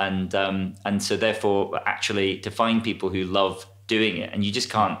faint-hearted, and so therefore, actually, to find people who love doing it, and you just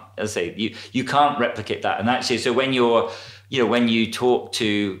can't, as I say, you can't replicate that. And actually, so when when you talk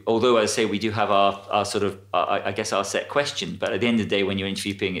to, although as I say, we do have our sort of, I guess our set question, but at the end of the day, when you're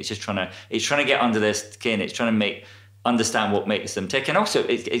interviewing, it's just trying to get under their skin. It's trying to understand what makes them tick, and also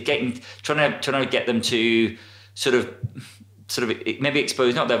trying to get them to sort of maybe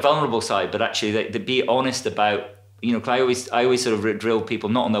expose not their vulnerable side, but actually they be honest about you know, 'cause I always sort of drill people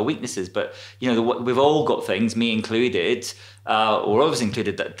not on their weaknesses, but you know, we've all got things, me included, or others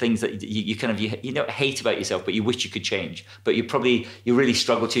included, that things that you kind of you don't hate about yourself, but you wish you could change, but you really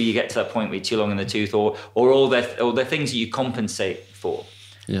struggle to. You get to that point where you're too long in the tooth, or all the things that you compensate for.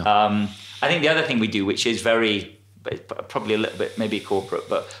 Yeah. I think the other thing we do, which is probably a little bit maybe corporate,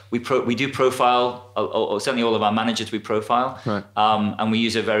 but we do profile, or certainly all of our managers we profile, right. And we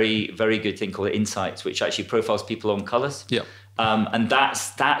use a very, very good thing called Insights, which actually profiles people on colours. Yeah. And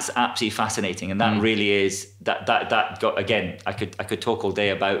that's absolutely fascinating, and that really is that got, again, I could talk all day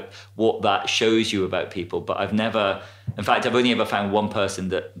about what that shows you about people, but I've only ever found one person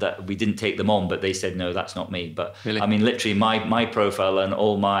that we didn't take them on, but they said no, that's not me. But really? I mean, literally my profile and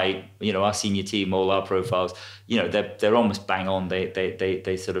all my, you know, our senior team, all our profiles, you know, they're almost bang on. They are.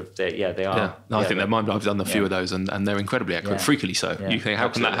 Yeah. No, I think they're mine. I've done a few of those, and they're incredibly accurate, freakily so. Yeah. You think how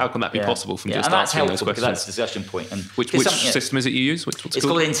can that be possible from just asking those questions? That's the discussion point. And which system is it you use? It's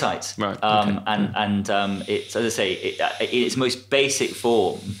called Insights. Right. Okay. And it's, as I say, in its most basic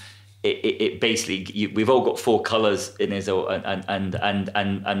form, it basically, we've all got 4 colours in it, and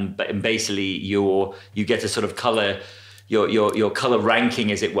basically you get a sort of colour, your colour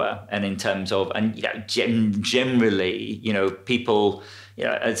ranking, as it were, and in terms of, and you know, generally, you know, people, you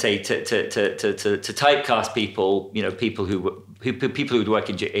know, I'd say to typecast people, you know, people who would work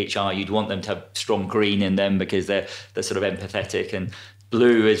in HR, you'd want them to have strong green in them because they're sort of empathetic, and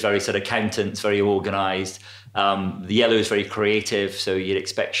blue is very sort of accountants, very organised. The yellow is very creative, so you'd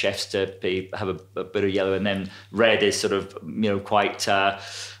expect chefs to have a bit of yellow, and then red is sort of, you know, quite not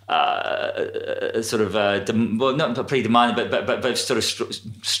pretty demanding, but sort of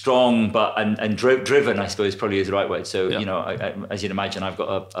strong, and driven, I suppose, probably is the right word. So you know, as you'd imagine, I've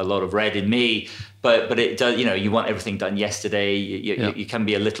got a lot of red in me, but it does. You know, you want everything done yesterday. You can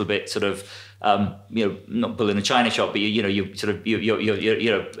be a little bit sort of. You know, not bull in a china shop, but you know,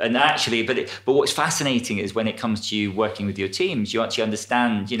 and actually, but what's fascinating is when it comes to you working with your teams, you actually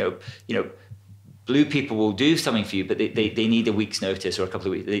understand, you know, blue people will do something for you, but they need a week's notice or a couple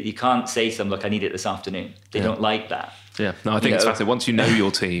of weeks. You can't say to them, look, I need it this afternoon. They don't like that. Yeah, no, I think it's fascinating. Once you know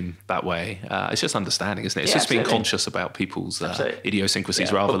your team that way, it's just understanding, isn't it? It's just being conscious about people's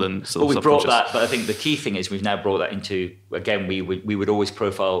idiosyncrasies rather than sort of we brought that, but I think the key thing is we've now brought that into, again, we would always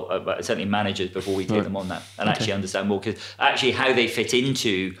profile certainly managers before we take them on that, and actually understand more, because actually how they fit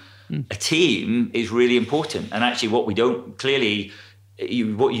into a team is really important, and actually what we don't clearly.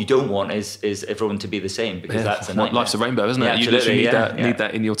 What you don't want is everyone to be the same, because that's a nightmare. Life's a rainbow, isn't it? Yeah, you literally need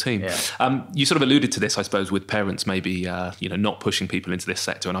that in your team. Yeah. You sort of alluded to this, I suppose, with parents maybe you know, not pushing people into this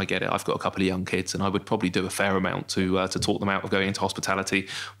sector, and I get it. I've got a couple of young kids, and I would probably do a fair amount to talk them out of going into hospitality,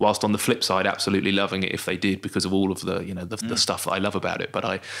 whilst on the flip side, absolutely loving it if they did, because of all of the, you know, the stuff that I love about it. But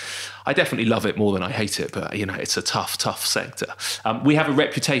I definitely love it more than I hate it. But you know, it's a tough sector. We have a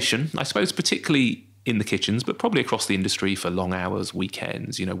reputation, I suppose, particularly in the kitchens, but probably across the industry, for long hours,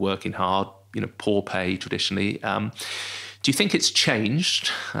 weekends, you know, working hard, you know, poor pay traditionally. Do you think it's changed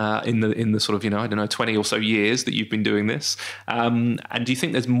in the sort of, you know, I don't know, 20 or so years that you've been doing this? And do you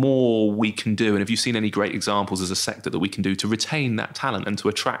think there's more we can do? And have you seen any great examples as a sector that we can do to retain that talent and to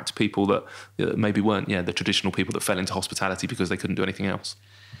attract people that maybe weren't, the traditional people that fell into hospitality because they couldn't do anything else?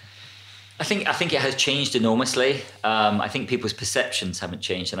 I think it has changed enormously. I think people's perceptions haven't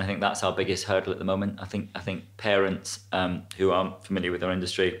changed, and I think that's our biggest hurdle at the moment. I think parents who aren't familiar with our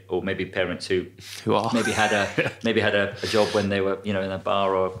industry, or maybe parents who are maybe had a job when they were, you know, in a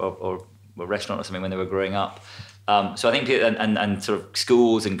bar or a restaurant or something when they were growing up. So I think and sort of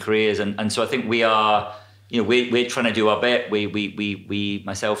schools and careers, and so I think we are. You know, we're trying to do our bit. We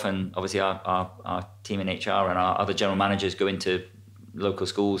myself and obviously our team in HR and our other general managers go into local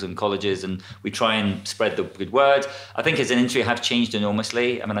schools and colleges, and we try and spread the good word. I think as an industry have changed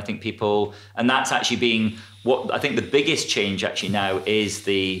enormously. I mean, I think people, and that's actually being what I think the biggest change actually now is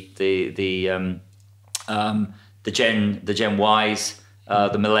the Gen Ys, the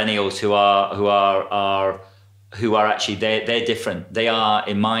millennials who are actually they're different. They are,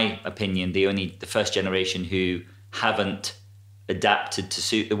 in my opinion, the first generation who haven't adapted to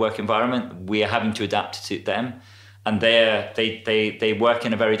suit the work environment. We are having to adapt to suit them. And they work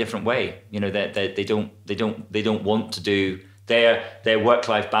in a very different way. You know, they don't want to do their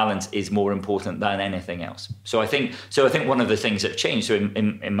work-life balance is more important than anything else. So I think one of the things that have changed. So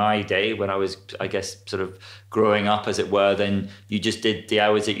in my day, when I was, I guess, sort of growing up, as it were, then you just did the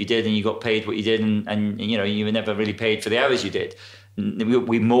hours that you did, and you got paid what you did, and you know, you were never really paid for the hours you did.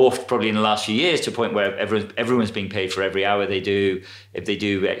 we morphed probably in the last few years to a point where everyone's being paid for every hour they do. If they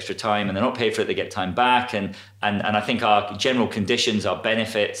do extra time and they're not paid for it, they get time back. And I think our general conditions, our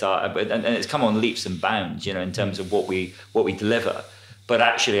benefits and it's come on leaps and bounds, in terms of what we deliver. But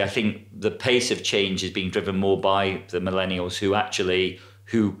actually, I think the pace of change is being driven more by the millennials who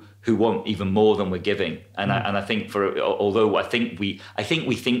want even more than we're giving. And I think although I think we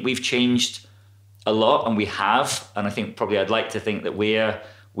think we've changed a lot, and we have, and I think probably I'd like to think that we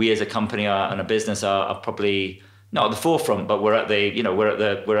as a company and a business are probably not at the forefront, but we're at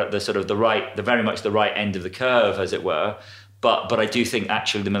the sort of very much the right end of the curve, as it were. But I do think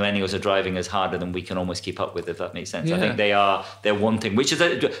actually the millennials are driving us harder than we can almost keep up with, if that makes sense. Yeah. I think they're wanting, which is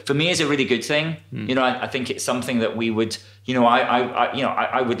for me is a really good thing. I think it's something that we would,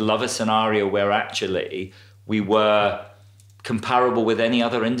 I would love a scenario where actually we were comparable with any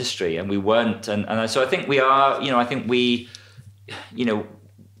other industry, and we weren't. And so I think we are, I think we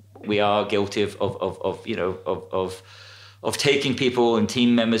are guilty of taking people and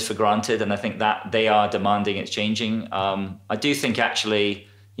team members for granted, and I think that they are demanding it's changing. I do think actually,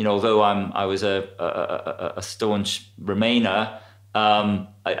 although I was a staunch Remainer,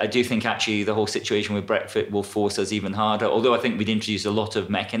 I do think actually the whole situation with Brexit will force us even harder. Although I think we'd introduced a lot of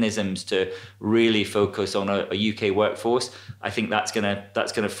mechanisms to really focus on a UK workforce, I think that's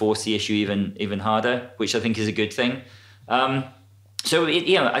gonna force the issue even harder, which I think is a good thing. So I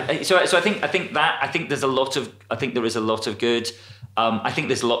think there is a lot of good. I think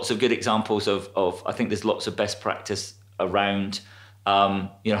there's lots of good examples of. I think there's lots of best practice around. I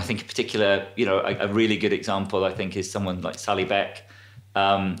think in particular, a really good example I think is someone like Sally Beck,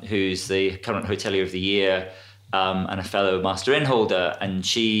 who's the current Hotelier of the Year and a fellow Master Inn holder, and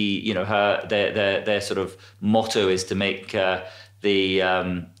she, their sort of motto is to make the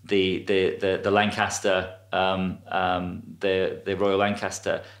Lancaster. The Royal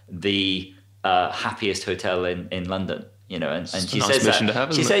Lancaster, the happiest hotel in London, and she says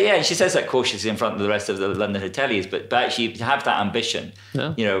that. She says that cautiously in front of the rest of the London hoteliers, but actually to have that ambition,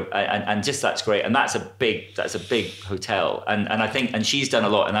 and just that's great, and that's a big hotel, and I think, and she's done a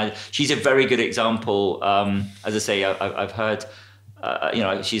lot, and she's a very good example. As I say, I've heard,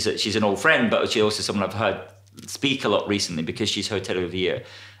 she's an old friend, but she's also someone I've heard speak a lot recently because she's Hotelier of the Year.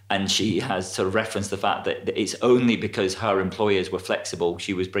 And she has sort of referenced the fact that it's only because her employers were flexible.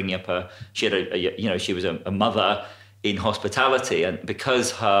 She was bringing up she was a mother in hospitality, and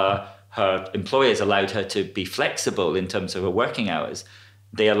because her employers allowed her to be flexible in terms of her working hours,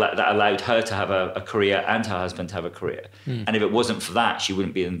 that allowed her to have a career and her husband to have a career. And if it wasn't for that, she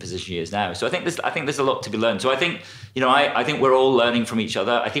wouldn't be in the position she is now. So I think there's a lot to be learned. So I think, I think we're all learning from each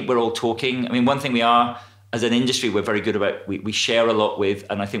other. I think we're all talking. I mean, one thing we are, as an industry, we're very good about, we share a lot with,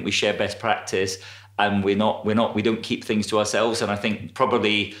 and I think we share best practice, and we don't keep things to ourselves. And I think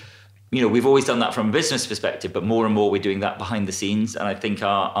probably, we've always done that from a business perspective, but more and more we're doing that behind the scenes. And I think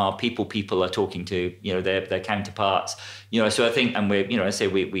our people are talking to, their counterparts, so I think, and we're, I say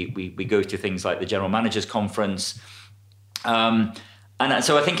we go to things like the General Managers Conference. And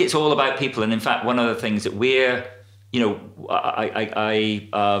so I think it's all about people. And in fact, one of the things that we're,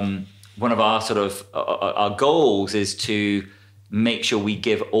 one of our sort of our goals is to make sure we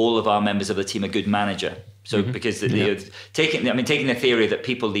give all of our members of the team a good manager. So because taking the theory that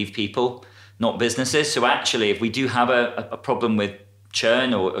people leave people, not businesses. So actually, if we do have a problem with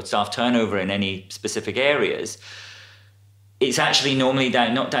churn or staff turnover in any specific areas, it's actually normally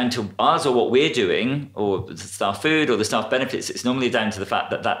not down to us or what we're doing or the staff food or the staff benefits. It's normally down to the fact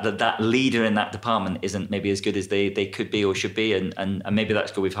that leader in that department isn't maybe as good as they could be or should be. And maybe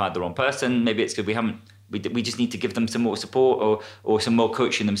that's because we've hired the wrong person. Maybe it's because we just need to give them some more support or some more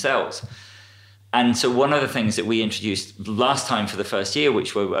coaching themselves. And so one of the things that we introduced last time for the first year,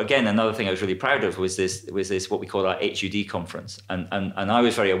 which were, again, another thing I was really proud of, was this what we call our HUD conference. And I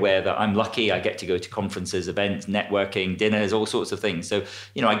was very aware that I'm lucky I get to go to conferences, events, networking, dinners, all sorts of things. So,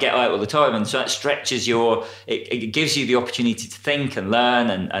 I get out all the time, and so that stretches it gives you the opportunity to think and learn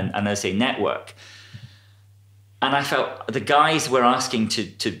and as I say, network. And I felt the guys were asking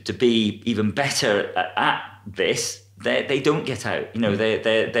to be even better at this. They don't get out. Their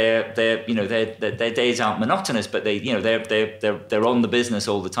days aren't monotonous, but they're on the business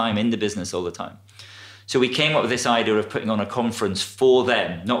all the time, in the business all the time. So we came up with this idea of putting on a conference for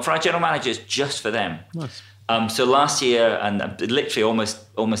them, not for our general managers, just for them. Nice. So last year, and literally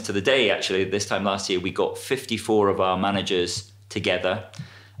almost to the day, actually, this time last year, we got 54 of our managers together.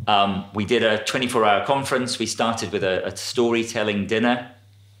 We did a 24-hour conference. We started with a storytelling dinner.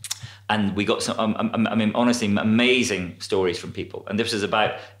 And we got some, I mean, honestly, amazing stories from people. And this was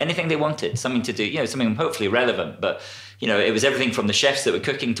about anything they wanted, something to do, you know, something hopefully relevant. But, you know, it was everything from the chefs that were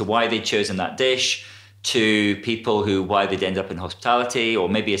cooking to why they'd chosen that dish, to people why they'd end up in hospitality, or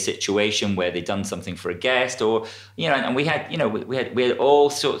maybe a situation where they'd done something for a guest, or, you know, and we had, you know, we had all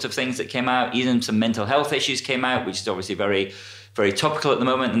sorts of things that came out. Even some mental health issues came out, which is obviously very, very topical at the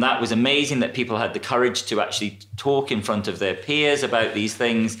moment. And that was amazing that people had the courage to actually talk in front of their peers about these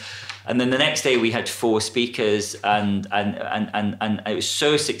things. And then the next day we had 4 speakers, and it was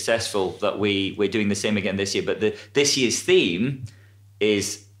so successful that we're doing the same again this year. But this year's theme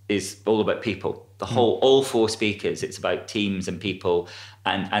is all about people. All 4 speakers, it's about teams and people,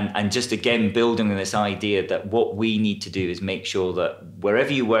 and just again building on this idea that what we need to do is make sure that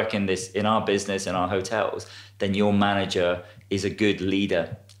wherever you work in our business, in our hotels, then your manager is a good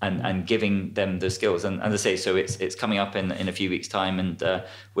leader. And giving them the skills, and as I say, so it's coming up in a few weeks' time, and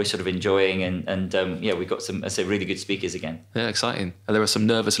we're sort of enjoying, and we've got some, I say, really good speakers again. Yeah, exciting. And there are some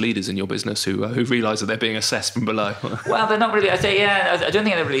nervous leaders in your business who realise that they're being assessed from below. Well, they're not really. I say, I don't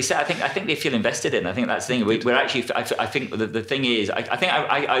think they're really set. I think they feel invested in. I think that's the thing. We're actually. I think the thing is,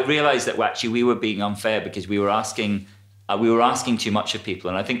 I realised that we were being unfair because we were asking too much of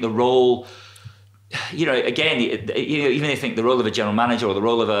people, and I think the role. You know, again, you know, even if you think the role of a general manager or the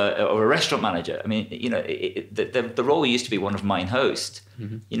role of a restaurant manager, I mean, you know, the role used to be one of mine host.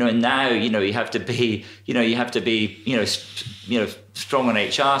 Mm-hmm. You know, and now, you know, you have to be strong on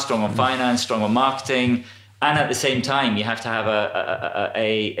HR, strong on finance, strong on marketing, and at the same time, you have to have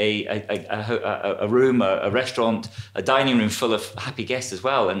a room, a restaurant, a dining room full of happy guests as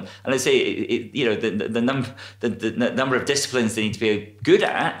well. And I say, you know, the number of disciplines they need to be good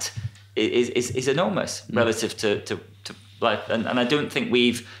at is enormous relative to life, and I don't think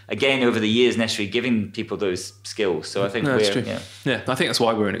we've, again, over the years, necessarily given people those skills. So I think that's true. Yeah, I think that's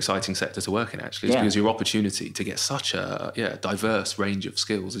why we're an exciting sector to work in, actually, is because your opportunity to get such a diverse range of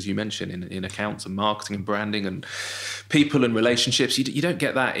skills, as you mentioned, in accounts and marketing and branding and people and relationships. You don't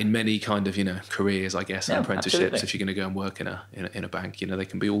get that in many kind of, you know, careers, I guess, and apprenticeships. Absolutely. If you're going to go and work in a bank, you know, they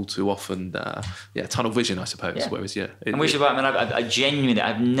can be all too often tunnel vision, I suppose. Yeah. Whereas and which is why, I mean, I genuinely,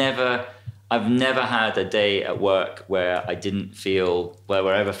 I've never had a day at work where I didn't feel, where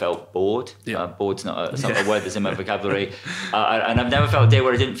I ever felt bored. Yeah. Bored's not a word that's in my vocabulary. And I've never felt a day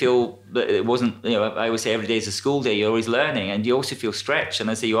where I didn't feel that it wasn't, you know, I always say every day is a school day. You're always learning, and you also feel stretched. And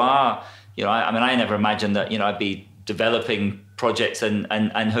I say you are, you know, I mean, I never imagined that, you know, I'd be developing projects and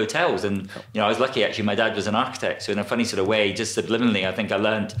hotels. And, you know, I was lucky, actually, my dad was an architect. So in a funny sort of way, just subliminally, I think I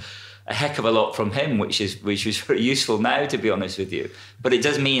learned a heck of a lot from him, which is very useful now, to be honest with you. But it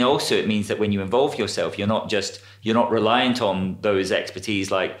does mean also, it means that when you involve yourself, you're not reliant on those expertise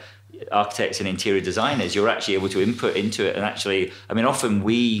like architects and interior designers. You're actually able to input into it, and actually, I mean, often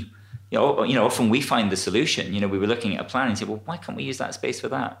we find the solution. You know, we were looking at a plan and say, well, why can't we use that space for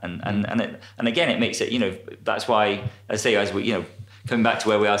that? And again, it makes it, you know, that's why I say, as we, you know, coming back to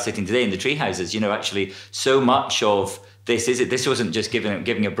where we are sitting today in the tree houses, you know, actually so much of this wasn't just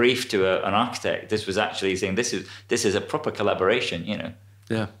giving a brief to an architect. This was actually saying this is a proper collaboration, you know.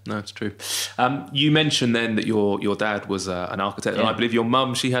 Yeah, no, it's true. You mentioned then that your dad was an architect, and I believe your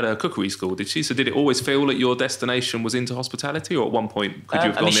mum, she had a cookery school, did she? So did it always feel that your destination was into hospitality, or at one point could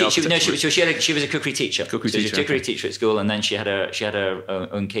you have gone the architecture? She was a cookery teacher. She was a cookery teacher at school, and then she had her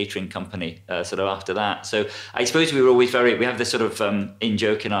own catering company sort of after that. So I suppose we were always we have this sort of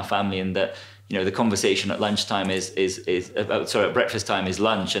in-joke in our family, in that, you know, the conversation at lunchtime at breakfast time is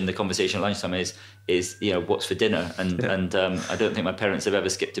lunch, and the conversation at lunchtime is you know, what's for dinner, and I don't think my parents have ever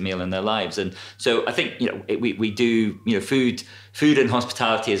skipped a meal in their lives. And so I think, you know, we do, you know, food and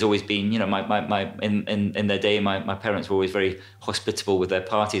hospitality has always been, you know, my in their day, my parents were always very hospitable with their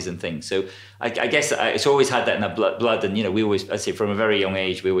parties and things. So I guess it's always had that in our blood, and, you know, we always, I say, from a very young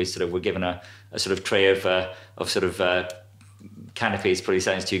age, we always sort of were given a sort of tray of canopies. Probably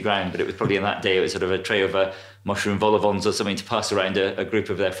sounds too grand, but it was probably in that day, it was sort of a tray of mushroom vol au vents or something to pass around a group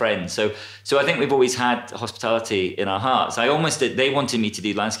of their friends. So I think we've always had hospitality in our hearts. They wanted me to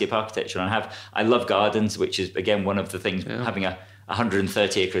do landscape architecture, and I love gardens, which is, again, one of the things, having a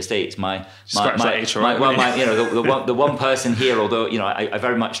 130 acre estate. The one person here, although, you know, I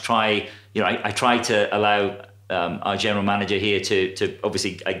very much try, you know, I try to allow our general manager here to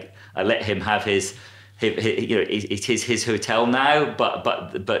obviously, I let him have his you know, it is his hotel now, but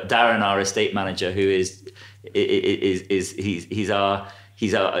Darren, our estate manager, who he's our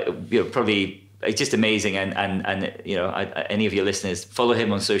you know, probably, it's just amazing, and you know, any of your listeners, follow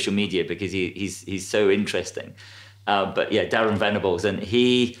him on social media, because he's so interesting. But yeah, Darren Venables, and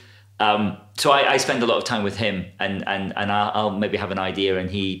he So I spend a lot of time with him, and I'll maybe have an idea, and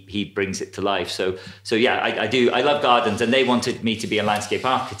he brings it to life. So yeah, I do. I love gardens, and they wanted me to be a landscape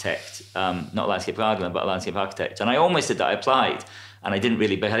architect, not a landscape gardener, but a landscape architect. And I almost did that. I applied, and I didn't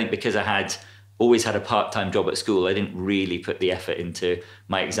really. But I think because I had always had a part-time job at school, I didn't really put the effort into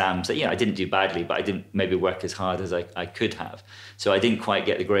my exams. I didn't do badly, but I didn't maybe work as hard as I could have. So I didn't quite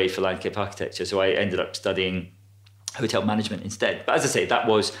get the grade for landscape architecture. So I ended up studying hotel management instead. But as I say, that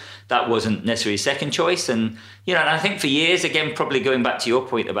wasn't necessarily a second choice. And and I think for years, again, probably going back to your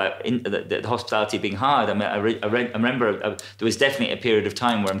point about the hospitality being hard. I mean, I remember there was definitely a period of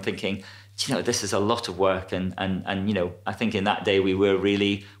time where I'm thinking, this is a lot of work, and I think in that day we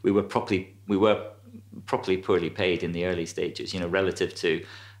were properly poorly paid in the early stages, relative to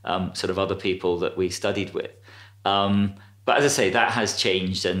sort of other people that we studied with. But as I say, that has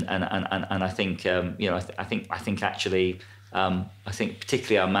changed, and I think I think actually I think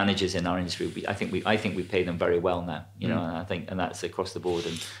particularly our managers in our industry, I think we pay them very well now, and that's across the board.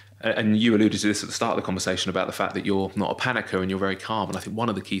 And you alluded to this at the start of the conversation about the fact that you're not a panicker and you're very calm. And I think one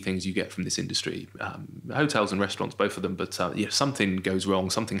of the key things you get from this industry, hotels and restaurants, both of them, but something goes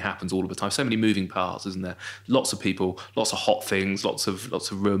wrong, something happens all of the time. So many moving parts, isn't there? Lots of people, lots of hot things, lots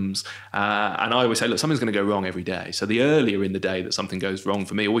of rooms. And I always say, look, something's going to go wrong every day. So the earlier in the day that something goes wrong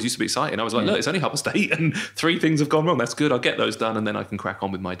for me always used to be exciting. I was like, look, it's only 8:30 and 3 things have gone wrong. That's good. I'll get those done and then I can crack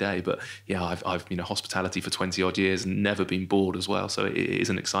on with my day. But yeah, I've hospitality for 20 odd years and never been bored as well. So it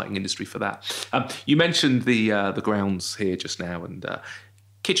is an exciting industry for that. You mentioned the grounds here just now, and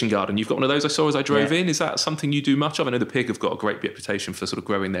kitchen garden. You've got one of those I saw as I drove in. Is that something you do much of? I know the Pig have got a great reputation for sort of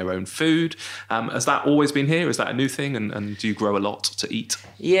growing their own food. Has that always been here? Is that a new thing? And do you grow a lot to eat?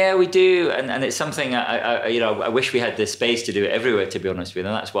 Yeah, we do, and it's something I wish we had the space to do it everywhere, to be honest with you.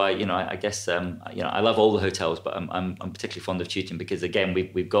 And that's why I guess I love all the hotels, but I'm particularly fond of Chewton because again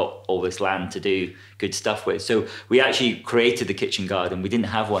we've got all this land to do good stuff with. So we actually created the kitchen garden. We didn't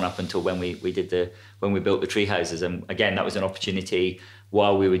have one up until when we built the tree houses, and again that was an opportunity.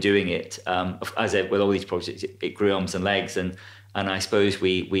 While we were doing it, with all these projects, it grew arms and legs, and I suppose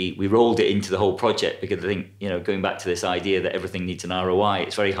we rolled it into the whole project because I think going back to this idea that everything needs an ROI,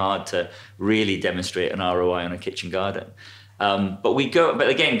 it's very hard to really demonstrate an ROI on a kitchen garden. But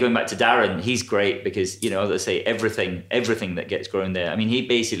again, going back to Darren, he's great because as I say, everything that gets grown there. I mean,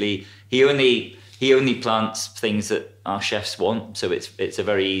 he only plants things that our chefs want, so it's a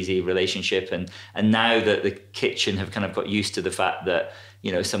very easy relationship. And now that the kitchen have kind of got used to the fact that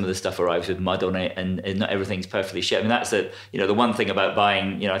some of the stuff arrives with mud on it, and not everything's perfectly shaped. I mean, that's the one thing about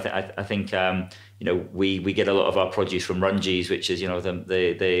buying. I think we get a lot of our produce from Rungies, which is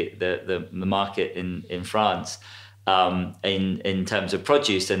the market in France. In terms of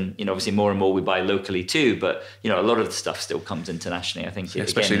produce, and obviously more and more we buy locally too, but a lot of the stuff still comes internationally, I think. Yeah,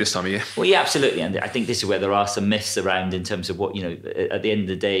 especially this time of year. Well, yeah, absolutely. And I think this is where there are some myths around in terms of what at the end of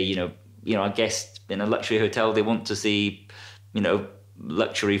the day, I guess in a luxury hotel they want to see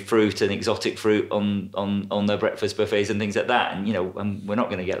luxury fruit and exotic fruit on their breakfast buffets and things like that, and we're not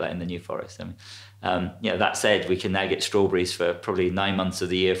going to get that in the New Forest. I mean, that said, we can now get strawberries for probably 9 months of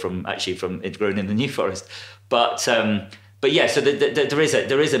the year from it's grown in the New Forest. But yeah, so there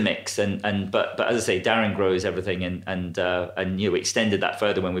is a mix, but as I say, Darren grows everything, and we extended that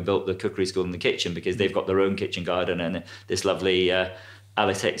further when we built the cookery school and the kitchen because they've got their own kitchen garden and this lovely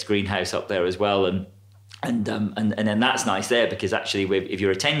alienating greenhouse up there as well, and then that's nice there because actually if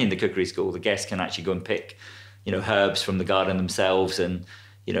you're attending the cookery school, the guests can actually go and pick herbs from the garden themselves, and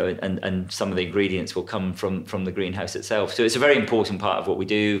some of the ingredients will come from the greenhouse itself. So it's a very important part of what we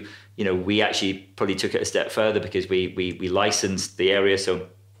do. We actually probably took it a step further because we licensed the area so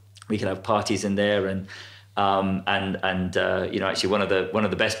we can have parties in there, and actually one of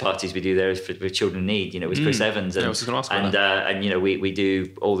the best parties we do there is for children in need. With Chris Evans, and I was just going to ask about that. We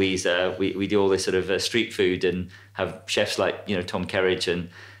do all these we do all this sort of street food and have chefs like Tom Kerridge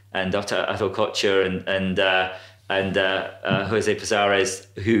and Dr. Atul Kocher and Jose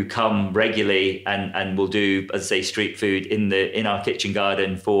Pizares who come regularly and will do, as I say, street food in our kitchen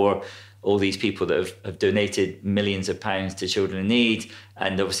garden for all these people that have donated millions of pounds to children in need.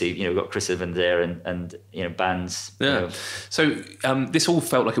 And obviously, we've got Chris Evans there and bands. Yeah. So this all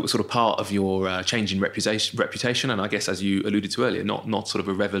felt like it was sort of part of your change in reputation. And I guess, as you alluded to earlier, not sort of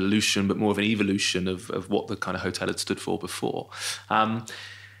a revolution, but more of an evolution of what the kind of hotel had stood for before.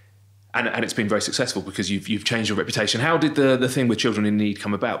 And it's been very successful because you've changed your reputation. How did the thing with Children in Need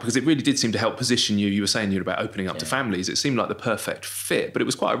come about? Because it really did seem to help position you. You were saying you're about opening up to families. It seemed like the perfect fit, but it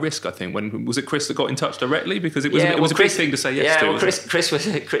was quite a risk, I think. Was it Chris that got in touch directly? Because it was a big thing to say yes to. Yeah, Chris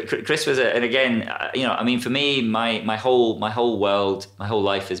was and again, I mean, for me, my whole world, my whole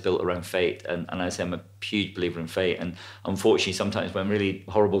life is built around fate, and I say I'm a huge believer in fate. And unfortunately, sometimes when really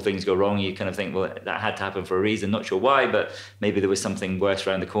horrible things go wrong, you kind of think, well, that had to happen for a reason. Not sure why, but maybe there was something worse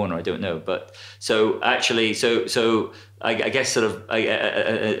around the corner. I don't know. But so I guess sort of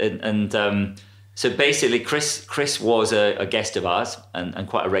so basically, Chris was a guest of ours and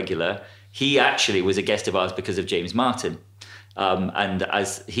quite a regular. He actually was a guest of ours because of James Martin, and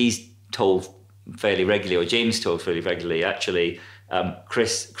as he's told fairly regularly, or James told fairly regularly, actually.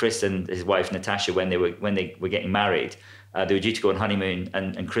 Chris and his wife Natasha, when they were getting married, they were due to go on honeymoon,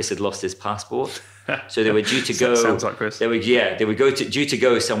 and Chris had lost his passport, so they were due to go. Sounds like Chris. They were due to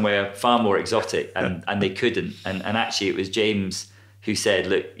go somewhere far more exotic, and they couldn't. And actually, it was James who said,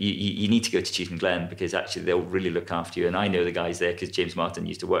 "Look, you need to go to Chewton Glen because actually they'll really look after you." And I know the guys there because James Martin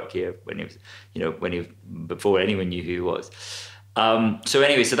used to work here when he was, before anyone knew who he was.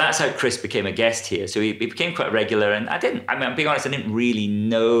 So that's how Chris became a guest here. So he became quite regular, and I'm being honest, I didn't really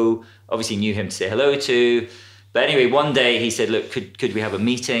know, obviously knew him to say hello to. But anyway, one day he said, look, could we have a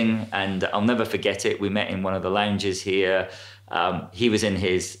meeting? And I'll never forget it. We met in one of the lounges here. He was in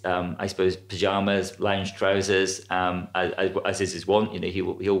his, I suppose, pajamas, lounge trousers, as is his wont.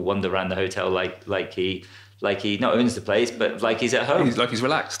 He'll wander around the hotel like he not owns the place, but like he's at home. He's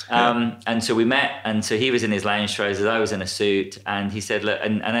relaxed. And so we met, and so he was in his lounge trousers, I was in a suit, and he said, look,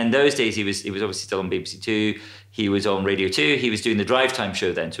 and in those days he was obviously still on BBC Two, he was on Radio 2, he was doing the drive time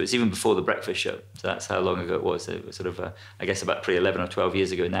show then, so it's even before the breakfast show. So that's how long ago it was. It was sort of, I guess about 11 or 12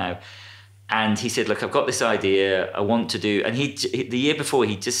 years ago now. And he said, look, I've got this idea, I want to do, and the year before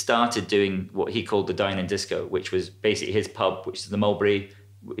he just started doing what he called the Dine and Disco, which was basically his pub, which is the Mulberry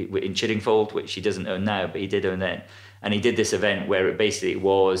in Chiddingfold, which he doesn't own now, but he did own then. And he did this event where it basically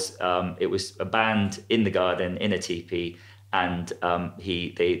was a band in the garden in a teepee, and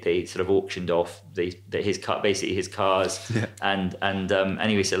they sort of auctioned off his cars. Yeah. And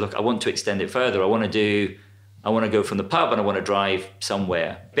anyway, he said, look, I want to extend it further. I want to go from the pub and I want to drive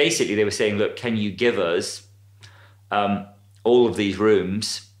somewhere. Basically, they were saying, look, can you give us all of these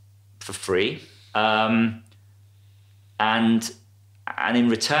rooms for free? And in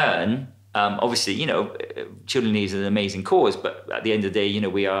return, obviously, Children Needs is an amazing cause, but at the end of the day,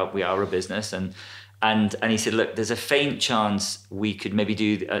 we are a business, and he said, look, there's a faint chance we could maybe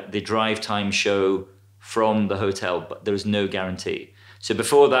do the drive time show from the hotel, but there is no guarantee. So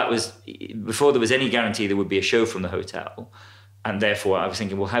before there was any guarantee there would be a show from the hotel, and therefore I was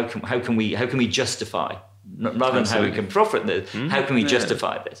thinking, well, how can we justify, rather than how we can profit this, how can we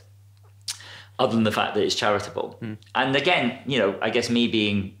justify this? Other than the fact that it's charitable. And again, I guess me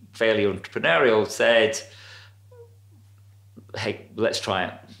being fairly entrepreneurial said, hey, let's try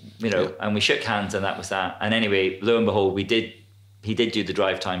it, and we shook hands, and that was that. And anyway, lo and behold, he did do the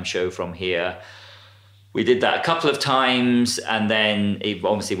drive time show from here. We did that a couple of times, and then he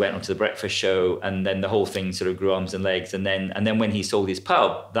obviously went on to the breakfast show, and then the whole thing sort of grew arms and legs. And then when he sold his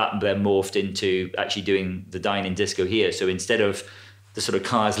pub, that then morphed into actually doing the Dine and Disco here. So instead of the sort of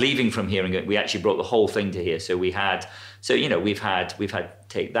cars leaving from here, and we actually brought the whole thing to here. So we've had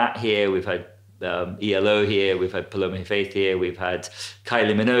Take That here, we've had ELO here, we've had Paloma Faith here, we've had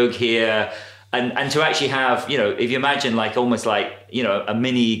Kylie Minogue here, and to actually have, if you imagine like almost like a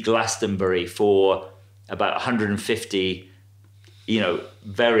mini Glastonbury for about 150,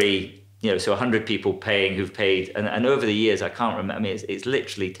 very. So 100 people who've paid, and over the years, I can't remember, I mean, it's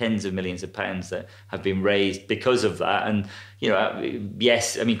literally tens of millions of pounds that have been raised because of that. And,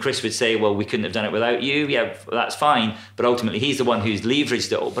 yes, I mean, Chris would say, well, we couldn't have done it without you. Yeah, that's fine. But ultimately, he's the one who's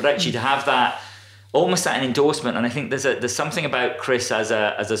leveraged it all. But actually to have that, almost an endorsement, and I think there's something about Chris as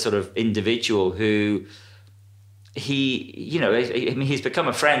a sort of individual who he's become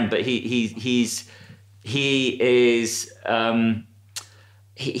a friend, but he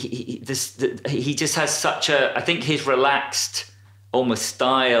just has such a, I think his relaxed almost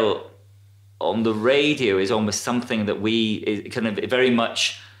style on the radio is almost something that it kind of very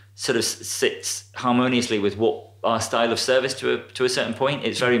much sort of sits harmoniously with what our style of service to a certain point.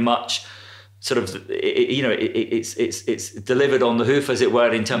 It's very much sort of, it's delivered on the hoof, as it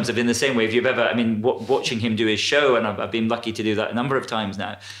were, in terms of, in the same way, if you've ever, I mean, watching him do his show, and I've been lucky to do that a number of times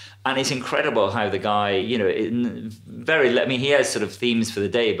now. And it's incredible how the guy, he has sort of themes for the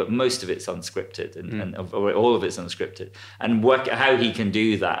day, but most of it's unscripted, or all of it's unscripted. And how he can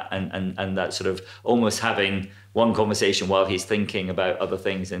do that, and that sort of almost having one conversation while he's thinking about other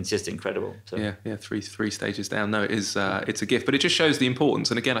things, and it's just incredible. So. Yeah, three stages down. No, it is it's a gift, but it just shows the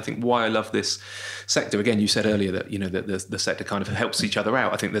importance. And again, I think why I love this sector. Again, you said earlier that that the sector kind of helps each other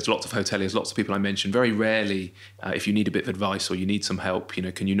out. I think there's lots of hoteliers, lots of people I mentioned. Very rarely, if you need a bit of advice or you need some help,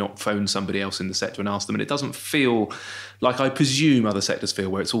 can you not phone somebody else in the sector and ask them? And it doesn't feel like I presume other sectors feel,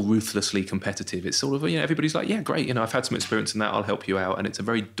 where it's all ruthlessly competitive. It's sort of everybody's like, yeah, great, I've had some experience in that, I'll help you out. And it's a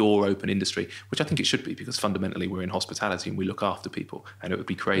very door open industry, which I think it should be, because fundamentally we're in hospitality and we look after people, and it would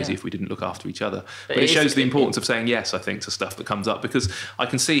be crazy if we didn't look after each other. But it shows the importance of saying yes, I think, to stuff that comes up, because I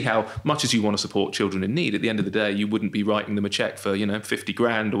can see how much as you want to support children in need, at the end of the day you wouldn't be writing them a check for 50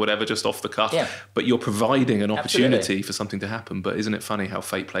 grand or whatever just off the cuff, but you're providing an opportunity for something to happen. But isn't it funny how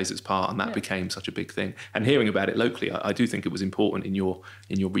fate plays its part, and that became such a big thing. And hearing about it locally, I do think it was important in your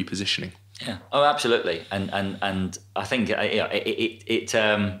repositioning. Yeah. Oh, absolutely. And I think I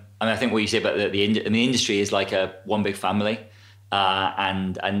think what you say about the industry is like one big family.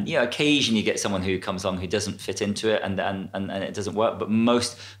 And occasionally you get someone who comes along who doesn't fit into it, and it doesn't work. But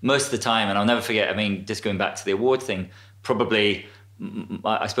most of the time, and I'll never forget, I mean, just going back to the award thing, probably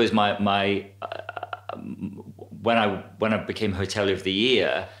I suppose my when I became Hotelier of the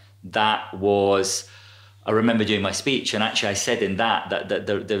Year, that was, I remember doing my speech, and actually I said in that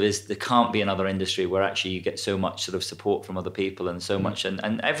there can't be another industry where actually you get so much sort of support from other people, and so much,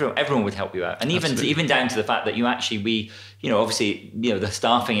 and everyone would help you out, and even down to the fact that obviously the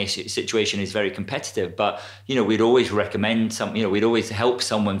staffing situation is very competitive, but we'd always recommend we'd always help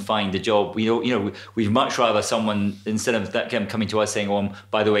someone find a job. We'd much rather someone, instead of that coming to us saying, "Oh,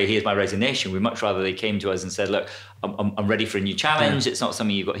 by the way, here's my resignation," we'd much rather they came to us and said, "Look, I'm ready for a new challenge. It's not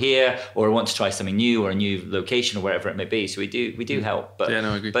something you've got here, or I want to try something new, or a new location, or wherever it may be." So we do help. But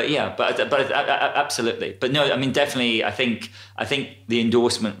I agree. But absolutely. But no, I mean, definitely. I think the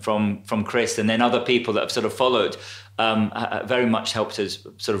endorsement from Chris, and then other people that have sort of followed, very much helped us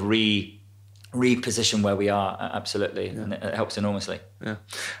sort of reposition where we are. Absolutely, and it helps enormously. Yeah.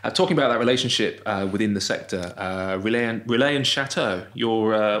 Talking about that relationship within the sector, Relais and Chateau,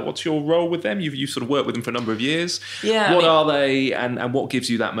 what's your role with them? You've sort of worked with them for a number of years. Yeah. What are they, and what gives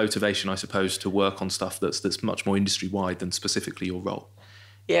you that motivation, I suppose, to work on stuff that's much more industry wide than specifically your role?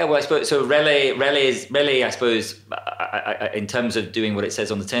 Yeah, well, I suppose so. Relais, I suppose, in terms of doing what it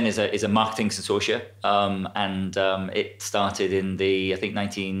says on the tin, is a marketing consortia, and it started in I think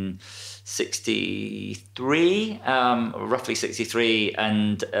 1963, roughly 63,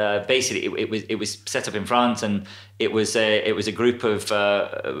 and basically it was set up in France, and it was a group of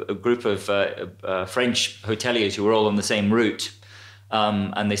French hoteliers who were all on the same route.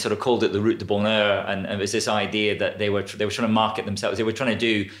 And they sort of called it the Route de Bonheur, and it was this idea that they were trying to market themselves. They were trying to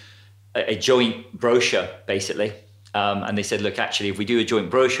do a joint brochure, basically. And they said, look, actually, if we do a joint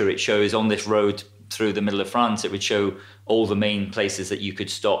brochure, it shows on this road through the middle of France, it would show all the main places that you could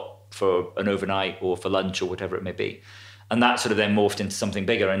stop for an overnight or for lunch or whatever it may be. And that sort of then morphed into something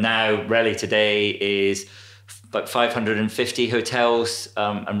bigger. And now Relais today is about 550 hotels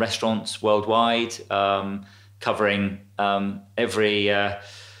and restaurants worldwide, covering every,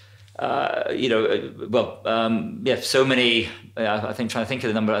 so many. I think trying to think of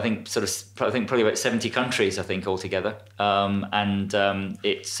the number. I think probably about 70 countries. I think altogether, and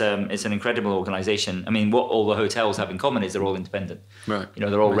it's an incredible organisation. I mean, what all the hotels have in common is they're all independent. Right.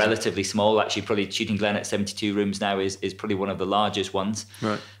 They're all relatively small. Actually, probably Chewton Glen at 72 rooms now is probably one of the largest ones.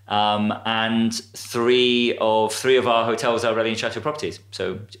 Right. And three of our hotels are Relais and Chateau properties.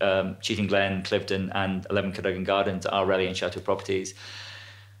 So Chewton Glen, Cliveden, and 11 Cadogan Gardens are Relais and Chateau properties.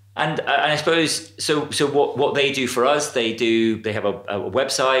 And I suppose so what they do for us, they have a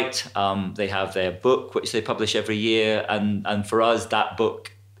website, they have their book which they publish every year, and for us that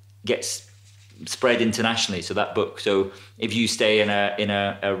book gets spread internationally. So that book, so if you stay in a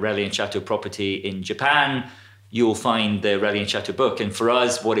Relais and Chateau property in Japan, you'll find the Relais and Chateau book. And for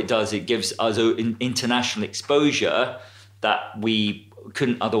us, what it does, it gives us an international exposure that we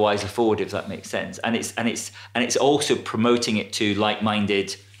couldn't otherwise afford, if that makes sense. And it's also promoting it to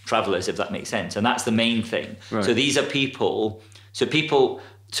like-minded travelers, if that makes sense. And that's the main thing. Right. So these are people. That's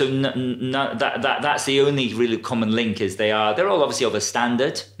the only really common link, is they're all obviously of a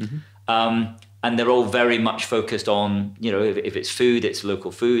standard. Mm-hmm. And they're all very much focused on, if it's food, it's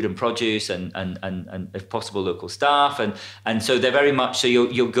local food and produce, and if possible, local staff, and so they're very much. So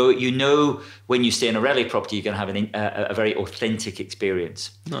you'll go. When you stay in a Relais property, you're going to have a very authentic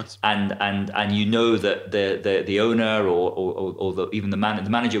experience. Nice. And that the owner or even the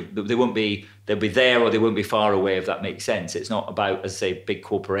manager, they'll be there or they won't be far away, if that makes sense. It's not about, as I say, big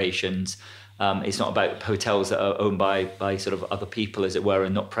corporations. It's not about hotels that are owned by sort of other people, as it were,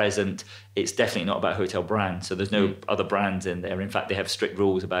 and not present. It's definitely not about hotel brands. So there's no other brands in there. In fact, they have strict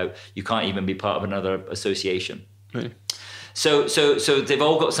rules about you can't even be part of another association. Really? So they've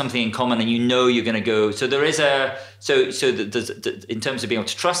all got something in common, and you know you're going to go. So there is in terms of being able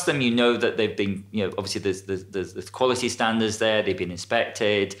to trust them, you know that they've been, obviously there's quality standards there. They've been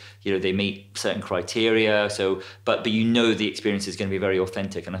inspected. They meet certain criteria. So, but you know the experience is going to be very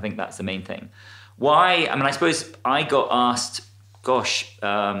authentic, and I think that's the main thing. Why? I mean, I suppose I got asked,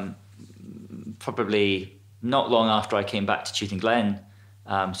 probably not long after I came back to Chewton Glen,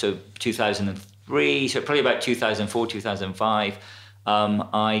 so 2003. So probably about 2004, 2005,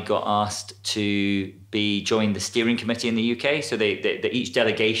 I got asked to join the steering committee in the UK. So each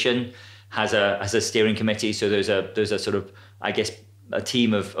delegation has a steering committee. So there's a sort of, I guess, a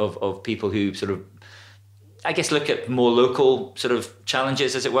team of people who sort of, I guess, look at more local sort of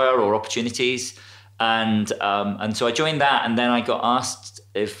challenges, as it were, or opportunities. And so I joined that, and then I got asked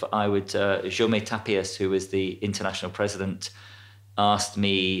if I would, Jaume Tapias, who was the international president, asked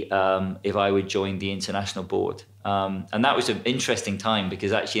me if I would join the international board. And that was an interesting time,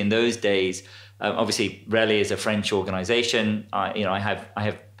 because actually in those days, obviously Relais is a French organization. I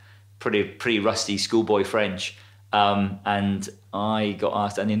have pretty rusty schoolboy French. And I got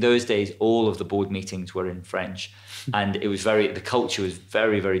asked, and in those days, all of the board meetings were in French, and the culture was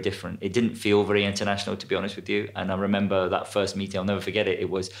very, very different. It didn't feel very international, to be honest with you. And I remember that first meeting, I'll never forget it. I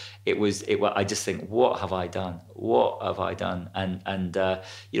just think, what have I done? What have I done? And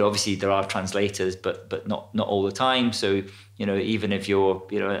obviously there are translators, but not all the time. So, even if you're,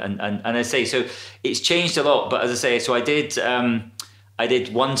 and I say, so it's changed a lot, but as I say, so I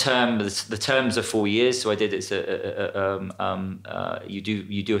did one term. The terms are 4 years, so I did.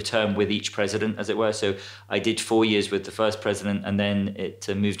 You do a term with each president, as it were. So I did 4 years with the first president, and then it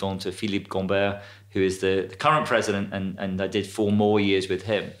moved on to Philippe Gombert, who is the current president, and I did 4 more years with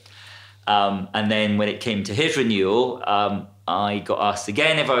him. And then when it came to his renewal, I got asked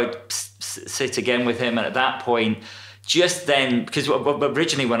again if I would sit again with him, and at that point, just then, because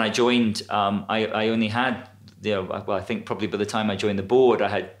originally when I joined, I only had. I think probably by the time I joined the board, I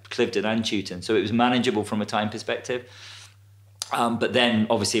had Cliveden and Chewton, so it was manageable from a time perspective. But then,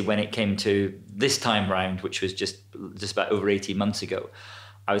 obviously, when it came to this time round, which was just about over 18 months ago,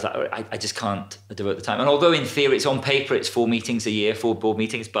 I was like, I just can't devote the time. And although in theory, it's on paper, it's 4 meetings a year, 4 board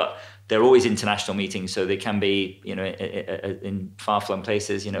meetings, but they're always international meetings, so they can be, in far-flung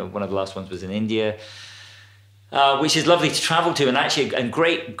places. One of the last ones was in India. Which is lovely to travel to, and actually a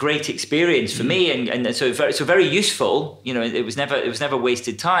great experience for me, and so very useful. It was never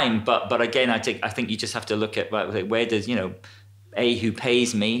wasted time. But again, I think you just have to look at where does who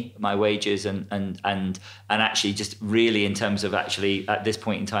pays me my wages, and actually just really in terms of actually at this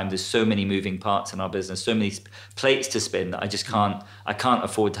point in time, there's so many moving parts in our business, so many plates to spin that I can't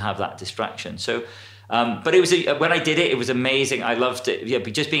afford to have that distraction. So. But it was when I did it, it was amazing. I loved it. Yeah,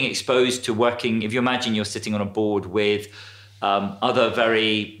 but just being exposed to working. If you imagine you're sitting on a board with other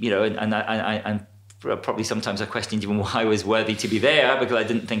very, and probably sometimes I questioned even why I was worthy to be there, because I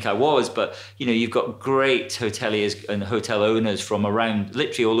didn't think I was. But you've got great hoteliers and hotel owners from around,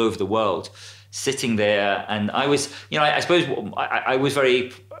 literally all over the world, sitting there. And I was, I suppose I was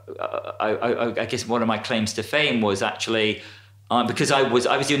very. I guess one of my claims to fame was actually. Because I was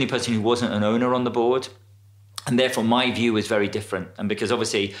the only person who wasn't an owner on the board, and therefore my view was very different. And because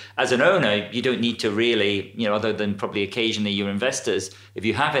obviously as an owner, you don't need to really, other than probably occasionally your investors, if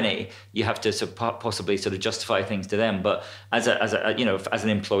you have any, you have to possibly sort of justify things to them. But as an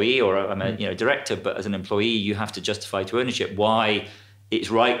employee, or I'm a director, but as an employee, you have to justify to ownership why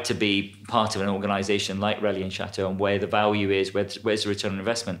it's right to be part of an organisation like Relais and Chateau, and where the value is, where's the return on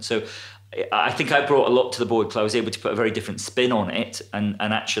investment. So I think I brought a lot to the board, because I was able to put a very different spin on it, and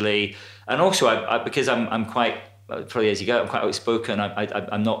actually, and also I because I'm quite, probably as you go, I'm quite outspoken.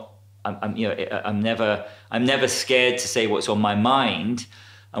 I'm never scared to say what's on my mind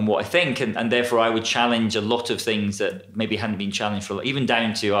and what I think, and therefore I would challenge a lot of things that maybe hadn't been challenged for, even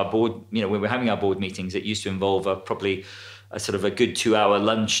down to our board. When we're having our board meetings, it used to involve probably a sort of a good 2-hour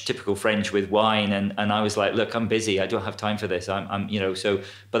lunch, typical French, with wine, and I was like, look, I'm busy, I don't have time for this. So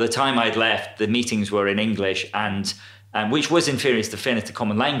by the time I'd left, the meetings were in English, and which was, in fairness to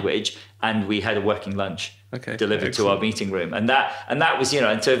common language, and we had a working lunch delivered to our meeting room, and that was,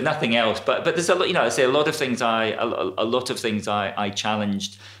 and so if nothing else, but there's a lot, I say a lot of things I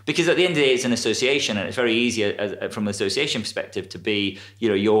challenged, because at the end of the day, it's an association, and it's very easy from an association perspective to be,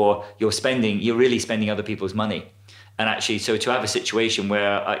 you're really spending other people's money. And actually, so to have a situation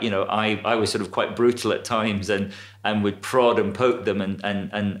where I was sort of quite brutal at times and would prod and poke them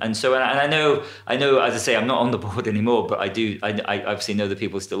and so I know as I say, I'm not on the board anymore, but I obviously know the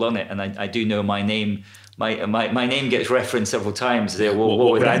people still on it, and I do know my name. My name gets referenced several times.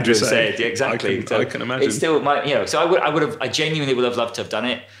 What would Andrew say? Yeah, exactly. I can imagine. It's still so I genuinely would have loved to have done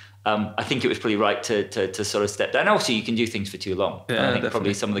it. I think it was pretty right to sort of step down. And also, you can do things for too long. Yeah, and I think definitely.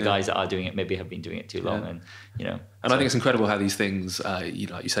 Probably some of the guys that are doing it maybe have been doing it too long, and And I think it's incredible how these things, like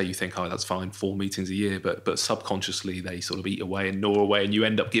you say, you think, oh, that's fine, 4 meetings a year, but subconsciously they sort of eat away and gnaw away, and you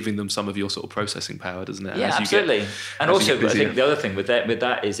end up giving them some of your sort of processing power, doesn't it? Yeah, absolutely. And also, I think the other thing with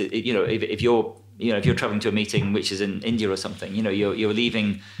that is, if you're traveling to a meeting which is in India or something, you're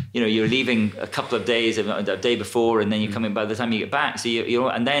leaving a couple of days, a day before, and then you're coming by the time you get back. So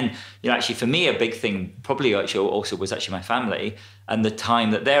and then actually for me a big thing probably actually also was actually my family and the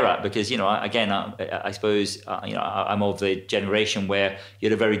time that they're at, because I suppose I'm of the generation where you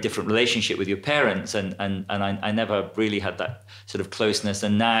had a very different relationship with your parents, and I never really had that sort of closeness.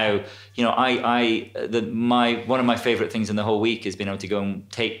 And now one of my favorite things in the whole week is being able to go and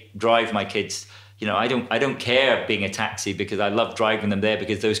drive my kids. I don't care being a taxi, because I love driving them there,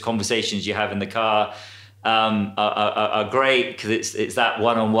 because those conversations you have in the car are great, because it's that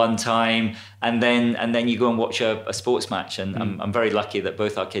one-on-one time, and then you go and watch a sports match, and I'm very lucky that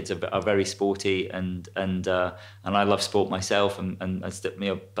both our kids are very sporty, and I love sport myself, and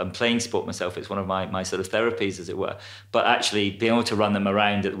I'm playing sport myself. It's one of my sort of therapies, as it were. But actually being able to run them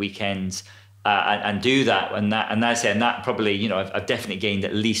around at the weekends. And do that, and that probably I've definitely gained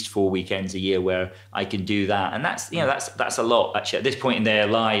at least 4 weekends a year where I can do that, and that's a lot actually at this point in their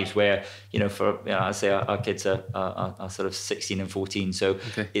lives, where I say our kids are sort of 16 and 14, so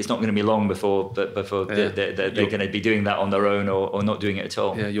it's not going to be long before they're going to be doing that on their own or not doing it at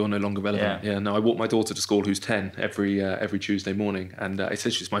all. Yeah, you're no longer relevant. Yeah, no, I walk my daughter to school, who's 10, every Tuesday morning, and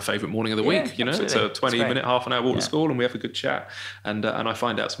essentially it's my favourite morning of the week. Absolutely. It's a 20-minute, half an hour walk to school, and we have a good chat, and I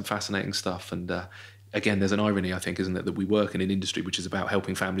find out some fascinating stuff. And again, there's an irony, I think, isn't it, that we work in an industry which is about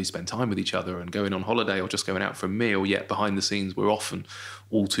helping families spend time with each other and going on holiday or just going out for a meal, yet behind the scenes we're often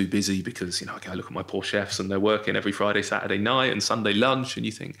all too busy, because I look at my poor chefs and they're working every Friday, Saturday night and Sunday lunch, and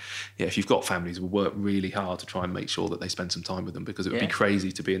you think, if you've got families, we'll work really hard to try and make sure that they spend some time with them, because it would be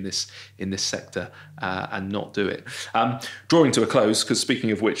crazy to be in this sector and not do it. Drawing to a close, because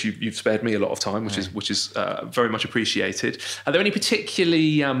speaking of which, you've spared me a lot of time, which is very much appreciated. Are there any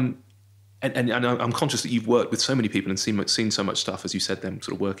particularly And I'm conscious that you've worked with so many people and seen so much stuff, as you said, them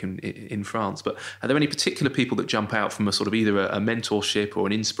sort of working in France. But are there any particular people that jump out from a sort of either a mentorship or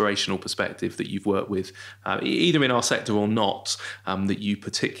an inspirational perspective that you've worked with, either in our sector or not, that you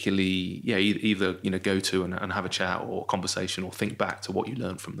particularly, either go to and have a chat or conversation, or think back to what you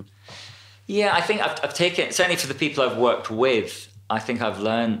learned from them? Yeah, I think I've taken, certainly for the people I've worked with, I think I've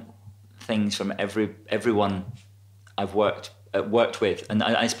learned things from everyone I've worked with, and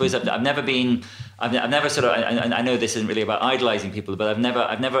I suppose I've never sort of, and I know this isn't really about idolizing people, but I've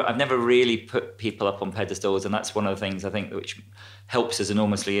never really put people up on pedestals, and that's one of the things I think which helps us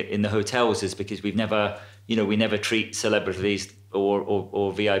enormously in the hotels, is because we never treat celebrities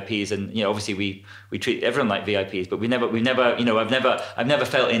or VIPs, and obviously we treat everyone like VIPs, but I've never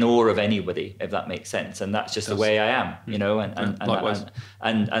felt in awe of anybody, if that makes sense, and that's just the way I am,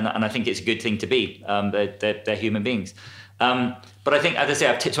 and I think it's a good thing to be. They're human beings. But I think, as I say,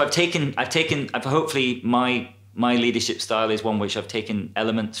 I've hopefully my leadership style is one which I've taken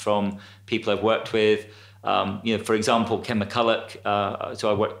elements from people I've worked with. For example, Ken McCulloch. So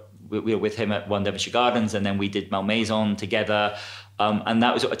I worked with him at One Devonshire Gardens, and then we did Malmaison together. And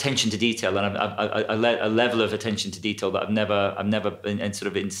that was attention to detail, and a level of attention to detail that I've never been, sort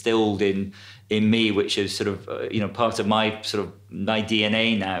of instilled in me, which is sort of part of my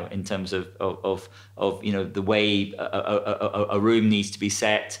DNA now, in terms of the way a room needs to be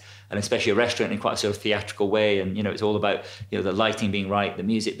set, and especially a restaurant, in quite a sort of theatrical way. And it's all about the lighting being right, the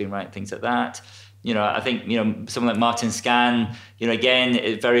music being right, things like that. I think someone like Martin Scan, again,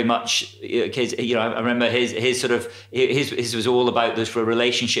 it very much, I remember his was all about those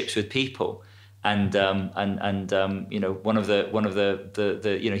relationships with people, and one of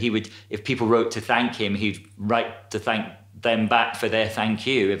the he would, if people wrote to thank him, he'd write to thank them back for their thank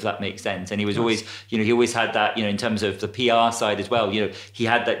you, if that makes sense. And he was always, he always had that, in terms of the PR side as well. He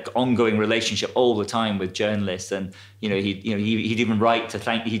had that ongoing relationship all the time with journalists, and he'd even write to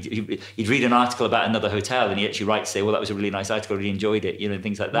thank. He'd read an article about another hotel, and he'd actually write to say, "Well, that was a really nice article. I really enjoyed it." And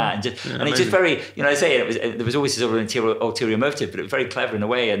things like that. And it's just very, I say there was always sort of an ulterior motive, but it was very clever in a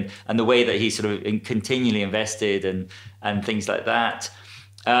way, and the way that he sort of continually invested and things like that.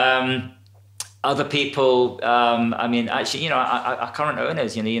 Other people, I mean, actually, our current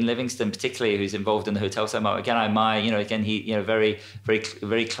owners, Ian Livingston particularly, who's involved in the hotel side, again, I admire, again, he, very, very,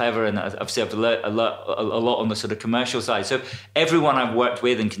 very clever, and obviously I've learned a lot on the sort of commercial side. So everyone I've worked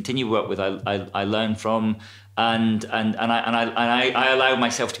with and continue to work with, I learn from, and I allow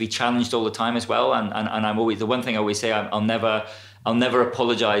myself to be challenged all the time as well. And I'm always, the one thing I always say, I'll never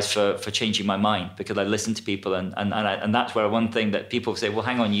apologize for changing my mind, because I listen to people, and that's where one thing that people say, well,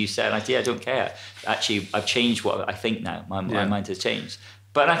 hang on, you said, and I say, I don't care. Actually, I've changed what I think now. My mind has changed.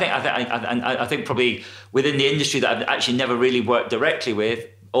 But I think probably within the industry that I've actually never really worked directly with,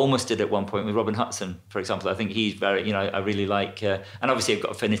 almost did at one point with Robin Hudson, for example. I think he's very, I really like, and obviously I've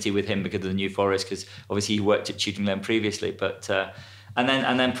got affinity with him because of the New Forest, because obviously he worked at Chewton Glen previously, but. And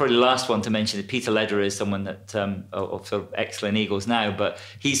then probably the last one to mention is Peter Lederer is someone that of sort of excellent Eagles now, but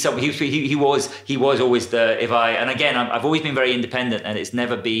he was always and again, I've always been very independent, and it's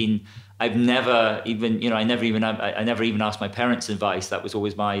never been. I've never even I never even asked my parents' advice. That was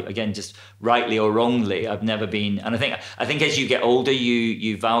always again, just rightly or wrongly. I've never been, and I think as you get older,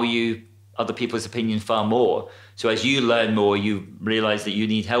 you value other people's opinions far more. So as you learn more, you realise that you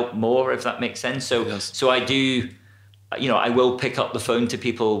need help more, if that makes sense. So yes. So I do. I will pick up the phone to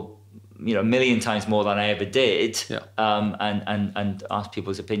people, a million times more than I ever did, and ask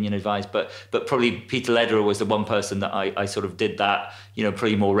people's opinion, advice. But probably Peter Lederer was the one person that I sort of did that,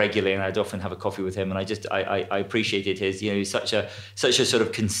 pretty more regularly, and I'd often have a coffee with him, and I appreciated his, he's such a sort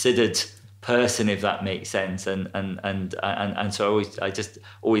of considered person, if that makes sense, and so I just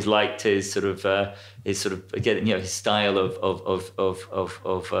always liked his sort of again, his style of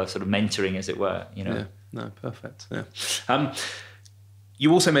sort of mentoring, as it were, Yeah. No, perfect. Yeah.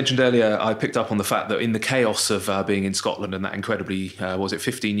 You also mentioned earlier, I picked up on the fact that in the chaos of being in Scotland and that incredibly,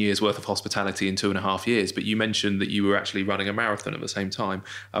 15 years worth of hospitality in 2.5 years, but you mentioned that you were actually running a marathon at the same time,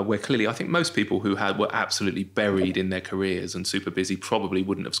 where clearly I think most people who were absolutely buried in their careers and super busy probably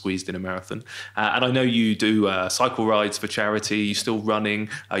wouldn't have squeezed in a marathon. And I know you do cycle rides for charity, you're still running,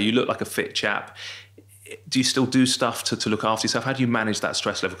 you look like a fit chap. Do you still do stuff to look after yourself? How do you manage that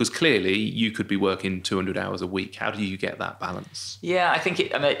stress level? Because clearly you could be working 200 hours a week. How do you get that balance? Yeah, I think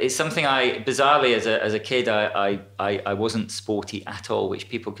it's something bizarrely as a kid, I wasn't sporty at all, which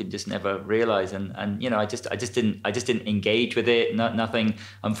people could just never realize. And I just didn't engage with it. Nothing.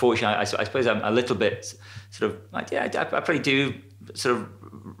 Unfortunately, I suppose I'm a little bit sort of, I probably do sort of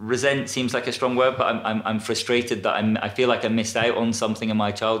resent seems like a strong word, but I'm frustrated that I feel like I missed out on something in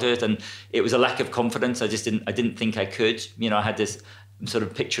my childhood, and it was a lack of confidence. I didn't think I could. I had this sort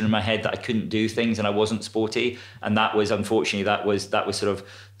of picture in my head that I couldn't do things and I wasn't sporty, and that was unfortunately that was sort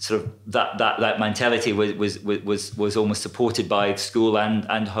of that mentality was almost supported by school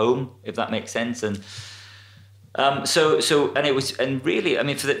and home, if that makes sense. And really, I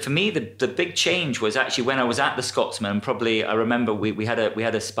mean, for me, the big change was actually when I was at the Scotsman. Probably, I remember we had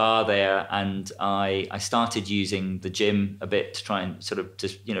a spa there, and I started using the gym a bit to try and sort of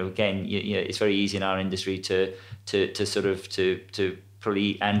just, again, it's very easy in our industry to probably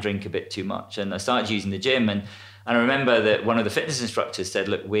eat and drink a bit too much, and I started using the gym. And I remember that one of the fitness instructors said,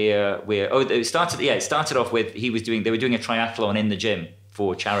 "Look, it started off with they were doing a triathlon in the gym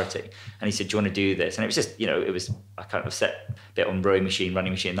for charity, and he said, do you want to do this?" And it was just, it was a kind of set bit on rowing machine,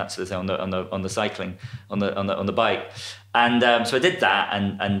 running machine, that sort of thing on the cycling, on the bike. And so I did that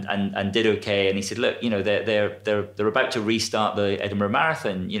and did okay. And he said, look, they're about to restart the Edinburgh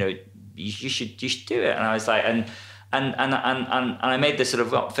Marathon, you should do it. And I was like, and I made this sort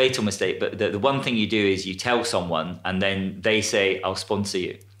of fatal mistake, but the one thing you do is you tell someone and then they say, I'll sponsor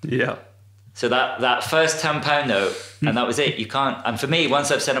you. Yeah. So that first £10 note, and that was it. You can't. And for me,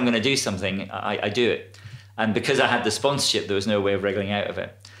 once I've said I'm going to do something, I do it. And because I had the sponsorship, there was no way of wriggling out of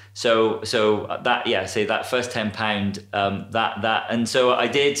it. So that, say that first £10, and so I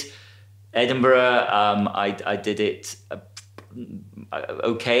did Edinburgh. I did it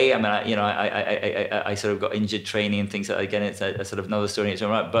okay. I mean, I sort of got injured training and things like that. Again, it's a sort of another story in its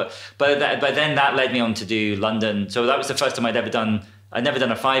own right. But then that led me on to do London. So that was the first time I'd never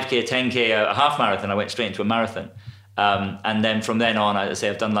done a 5K, a 10K, a half marathon. I went straight into a marathon. And then from then on, I say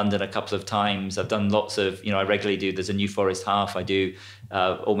I've done London a couple of times. I've done lots of, I regularly do, there's a New Forest half I do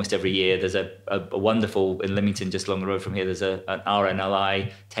almost every year. There's a wonderful, in Leamington, just along the road from here, there's an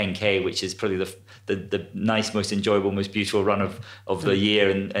RNLI 10K, which is probably the nice, most enjoyable, most beautiful run of the year.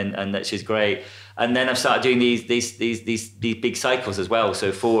 And that's just great. And then I've started doing these big cycles as well.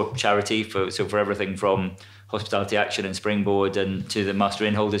 So for charity, for everything from Hospitality Action and Springboard and to the Master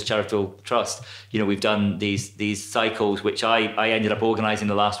Inn Holders Charitable Trust, we've done these cycles, which I ended up organising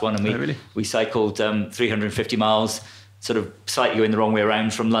the last one, and we cycled 350 miles sort of slightly going the wrong way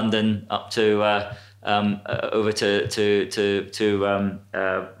around from London up to over to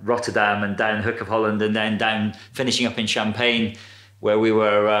Rotterdam and down Hook of Holland, and then down finishing up in Champagne, where we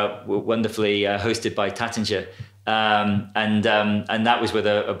were wonderfully hosted by Tattinger. And that was with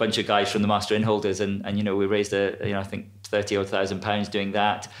a bunch of guys from the Master Inn Holders, and we raised I think £30,000 doing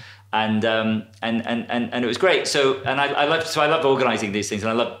that. And it was great. So I love organising these things,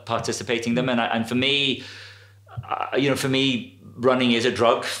 and I love participating in them. And for me, running is a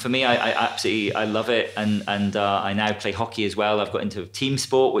drug. For me, I absolutely love it. And I now play hockey as well. I've got into team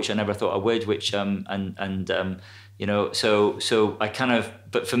sport, which I never thought I would. Which so I kind of.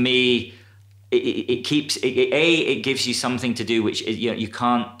 But for me, it gives you something to do, which you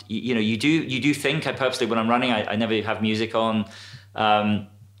can't. You do think. I purposely, when I'm running, I never have music on. I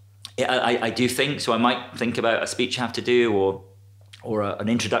do think, so I might think about a speech I have to do, or an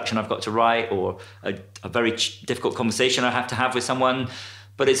introduction I've got to write, or a very difficult conversation I have to have with someone.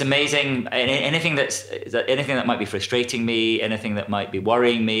 But it's amazing. Anything that might be frustrating me, anything that might be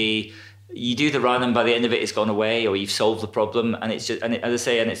worrying me, you do the run, and by the end of it, it's gone away, or you've solved the problem. And it's just, as I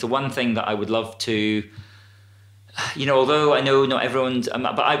say, and it's the one thing that I would love to. Although I know not everyone's,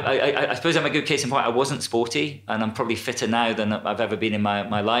 but I suppose I'm a good case in point. I wasn't sporty, and I'm probably fitter now than I've ever been in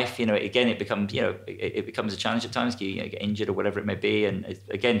my life. Again, it becomes a challenge at times. You get injured or whatever it may be, and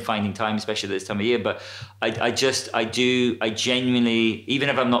again, finding time, especially this time of year. But I genuinely, even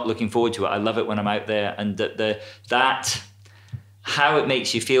if I'm not looking forward to it, I love it when I'm out there, and that how it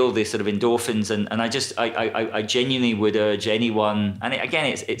makes you feel, these sort of endorphins, and I genuinely would urge anyone, and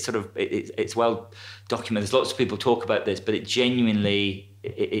it's well documented, there's lots of people talk about this, but it genuinely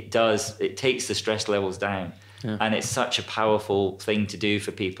it takes the stress levels down. And it's such a powerful thing to do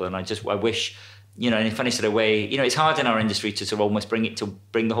for people, and I wish, in a funny sort of way, it's hard in our industry to sort of almost bring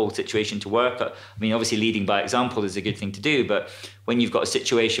the whole situation to work. I mean, obviously leading by example is a good thing to do, but when you've got a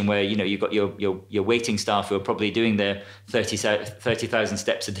situation where, you've got your waiting staff who are probably doing their 30,000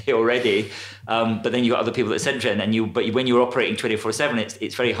 steps a day already, but then you've got other people that are centering, but when you're operating 24/7,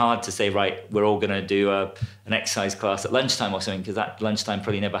 it's very hard to say, right, we're all going to do an exercise class at lunchtime or something, because that lunchtime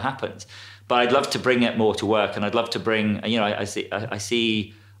probably never happens. But I'd love to bring it more to work, and I'd love to bring, I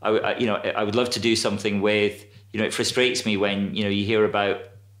would love to do something with, it frustrates me when, you hear about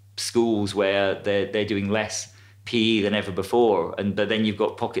schools where they're doing less PE than ever before. But then you've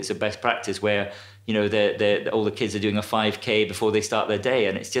got pockets of best practice where, all the kids are doing a 5K before they start their day.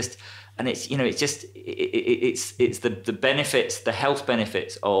 And it's the benefits, the health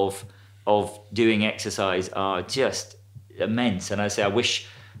benefits of doing exercise are just immense. And I'd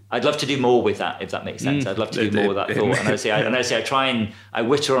love to do more with that, if that makes sense. I'd love to do more with that thought. And I try and I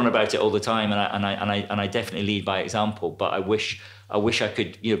witter on about it all the time, and I definitely lead by example. But I wish I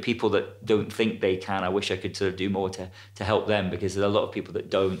could, people that don't think they can, I wish I could sort of do more to help them, because there's a lot of people that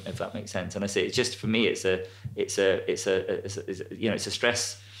don't, if that makes sense. And it's just, for me, it's a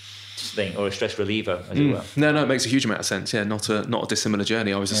stress thing, or a stress reliever, as it were. No, it makes a huge amount of sense. Yeah, not a dissimilar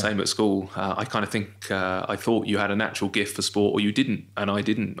journey. I was the same at school. I kind of think I thought you had a natural gift for sport, or you didn't, and I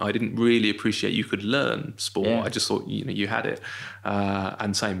didn't really appreciate you could learn sport. I just thought you had it.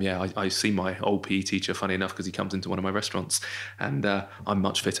 And same, I see my old PE teacher, funny enough, because he comes into one of my restaurants, and I'm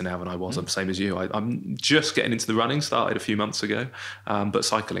much fitter now than I was. I'm the same as you. I'm just getting into the running, started a few months ago, but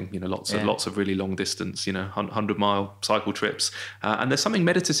cycling, lots of really long distance, 100-mile cycle trips, and there's something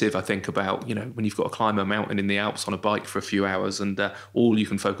meditative, I think, about when you've got to climb a mountain in the Alps on a bike for a few hours, and all you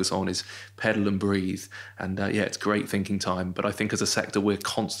can focus on is pedal and breathe, and it's great thinking time. But I think as a sector, we're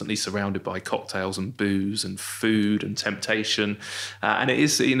constantly surrounded by cocktails and booze and food and temptation, and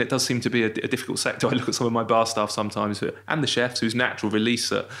it does seem to be a difficult sector. I look at some of my bar staff sometimes, and the chefs, whose natural release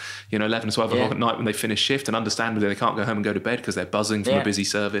at 11 or 12 o'clock at night when they finish shift, and understandably they can't go home and go to bed because they're buzzing from a busy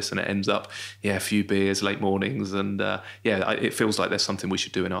service, and it ends up a few beers, late mornings, and it feels like there's something we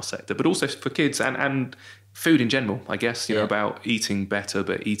should do in our sector, but also for kids and food in general, I guess, about eating better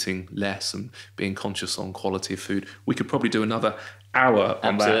but eating less, and being conscious on quality of food. We could probably do another hour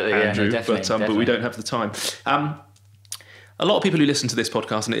on that, Andrew, but we don't have the time. A lot of people who listen to this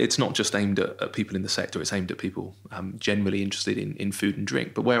podcast, and it's not just aimed at people in the sector, it's aimed at people generally interested in food and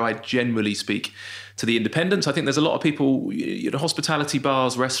drink. But where I generally speak to the independents, I think there's a lot of people, hospitality,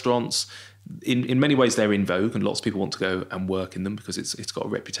 bars, restaurants, in many ways they're in vogue, and lots of people want to go and work in them because it's got a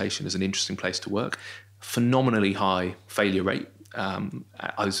reputation as an interesting place to work. Phenomenally high failure rate.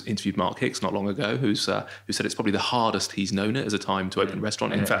 I interviewed Mark Hicks not long ago, who said it's probably the hardest he's known it as a time to open a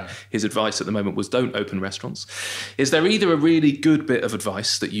restaurant. In fact, his advice at the moment was don't open restaurants. Is there either a really good bit of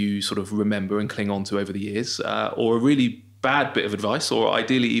advice that you sort of remember and cling on to over the years, or a really bad bit of advice, or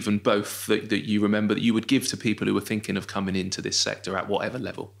ideally even both, that you remember that you would give to people who are thinking of coming into this sector at whatever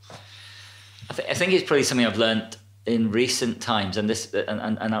level? I think it's probably something I've learned in recent times, and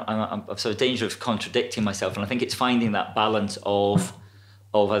I'm sort of danger of contradicting myself. And I think it's finding that balance of,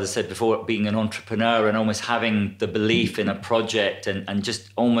 as I said before, being an entrepreneur and almost having the belief in a project and just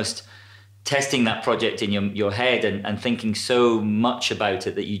almost testing that project in your head and thinking so much about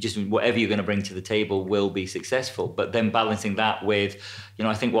it that you just, whatever you're going to bring to the table will be successful. But then balancing that with,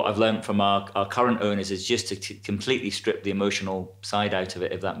 I think what I've learned from our current owners is just to completely strip the emotional side out of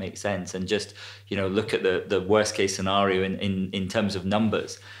it, if that makes sense, and just, look at the worst case scenario in terms of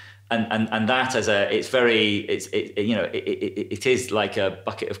numbers. And that it is like a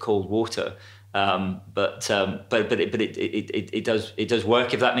bucket of cold water. But it does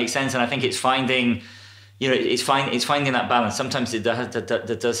work, if that makes sense. And I think it's finding, it's finding that balance. Sometimes there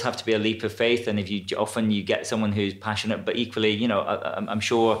does have to be a leap of faith, and if you get someone who's passionate, but equally, I'm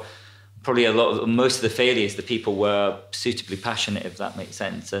sure probably most of the failures, the people were suitably passionate, if that makes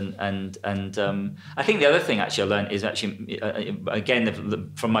sense. And I think the other thing actually I learned is actually,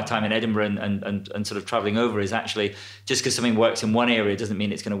 again, from my time in Edinburgh and sort of traveling over, is actually just because something works in one area doesn't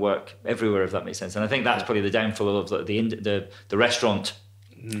mean it's going to work everywhere, if that makes sense. And I think that's probably the downfall of the restaurant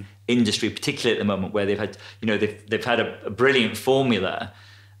industry, particularly at the moment, where they've had, they've had a brilliant formula,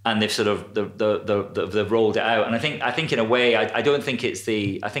 and they've sort of they've rolled it out. And I think in a way, I don't think it's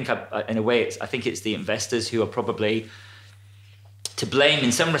I think it's the investors who are probably to blame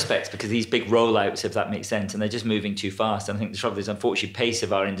in some respects, because these big rollouts, if that makes sense, and they're just moving too fast. And I think the trouble is, unfortunately, pace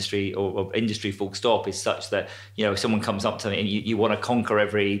of our industry or industry full stop is such that, if someone comes up to me and you want to conquer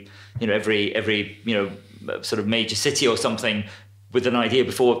every sort of major city or something with an idea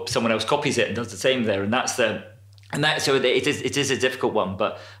before someone else copies it and does the same there. So it is a difficult one,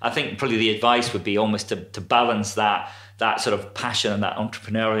 but I think probably the advice would be almost to balance that sort of passion and that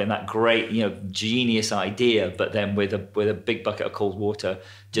entrepreneurial and that great, genius idea, but then with a big bucket of cold water,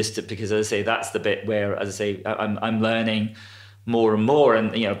 because, as I say, that's the bit where, as I say, I'm learning more and more.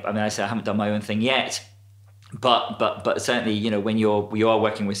 And, I say I haven't done my own thing yet, but certainly, when you are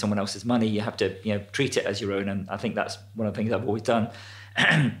working with someone else's money, you have to, treat it as your own. And I think that's one of the things I've always done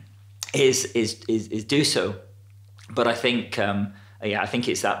is do so. But I think, I think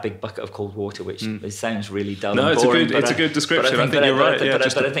it's that big bucket of cold water, which it sounds really dull. No, and boring, it's a good description. I think you're right.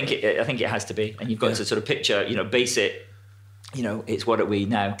 But I think it has to be, and you've got to sort of picture, base it. It's what are we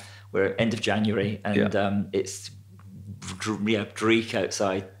now? We're end of January, and it's dreek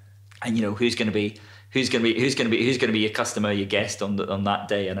outside, and who's going to be your customer, your guest on that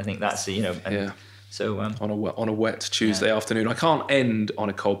day, and I think that's So on a wet Tuesday afternoon, I can't end on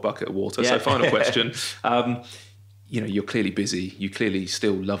a cold bucket of water. So final question. You're clearly busy. You clearly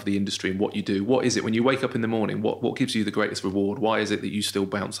still love the industry and what you do. What is it when you wake up in the morning? What gives you the greatest reward? Why is it that you still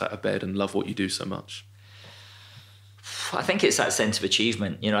bounce out of bed and love what you do so much? I think it's that sense of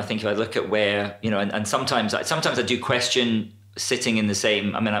achievement. I think if I look at where, and sometimes I do question sitting in the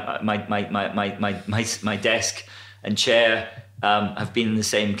same. I mean, my desk and chair have been in the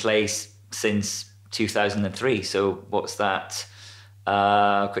same place since 2003. So what's that?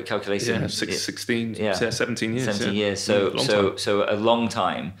 Quick calculation. 17 years. 17 years. So a long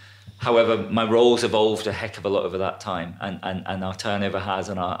time. However, my roles evolved a heck of a lot over that time, and our turnover has,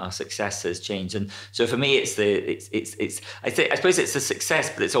 and our success has changed. And so for me, I suppose it's the success,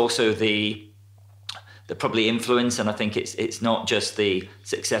 but it's also the probably influence. And I think it's not just the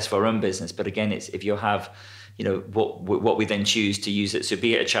success for our own business, but again, it's if you have, what we then choose to use it. So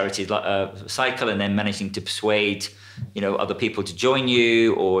be it a charity cycle, and then managing to persuade, other people to join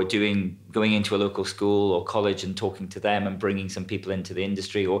you, or going into a local school or college and talking to them and bringing some people into the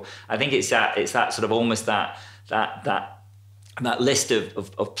industry. Or I think it's that sort of almost that list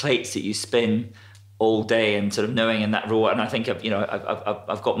of plates that you spin all day, and sort of knowing in that reward. And I think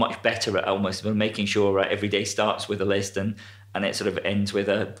I've got much better at almost making sure every day starts with a list, and it sort of ends with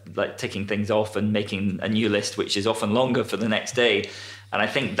like ticking things off and making a new list, which is often longer for the next day. And I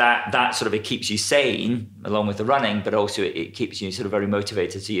think that sort of, it keeps you sane along with the running, but also it keeps you sort of very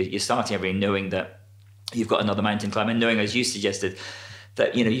motivated. So you're starting every day knowing that you've got another mountain climb, and knowing, as you suggested,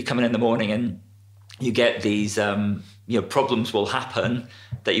 that you come in the morning and you get these problems will happen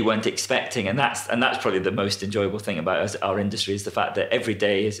that you weren't expecting, and that's probably the most enjoyable thing about our industry, is the fact that every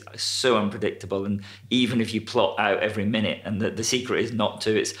day is so unpredictable. And even if you plot out every minute, and the secret is not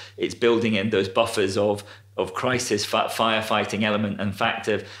to, it's building in those buffers of crisis, firefighting element and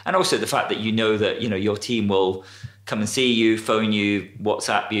factor, and also the fact that that your team will come and see you, phone you,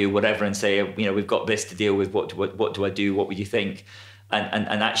 WhatsApp you, whatever, and say, we've got this to deal with. What do I do? What would you think?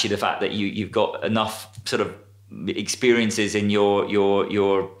 And actually the fact that you've got enough sort of experiences in your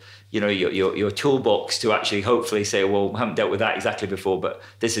toolbox to actually hopefully say, well, I haven't dealt with that exactly before, but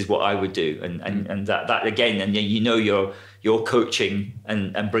this is what I would do, and that again, and you're coaching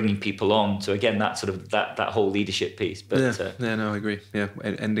and bringing people on. So again, that sort of that whole leadership piece. But I agree. Yeah,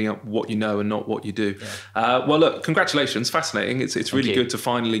 ending up what you know and not what you do. Yeah. Well, look, congratulations, fascinating. It's really good to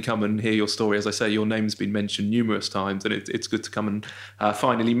finally come and hear your story. As I say, your name's been mentioned numerous times, and it's good to come and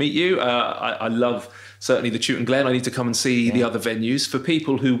finally meet you. I love certainly the Chewton Glen. I need to come and see the other venues. For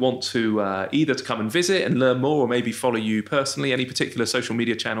people who want to either to come and visit and learn more, or maybe follow you personally, any particular social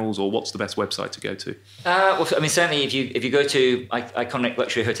media channels, or what's the best website to go to? Well, I mean, certainly if you go to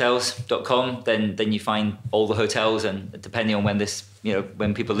iconicluxuryhotels.com, then you find all the hotels, and depending on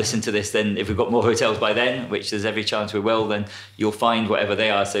when people listen to this, then if we've got more hotels by then, which there's every chance we will, then you'll find whatever they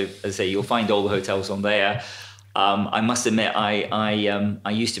are. So as I say, you'll find all the hotels on there. I must admit,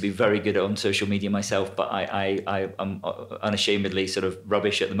 I used to be very good on social media myself, but I'm unashamedly sort of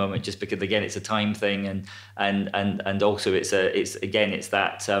rubbish at the moment, just because again it's a time thing, and also it's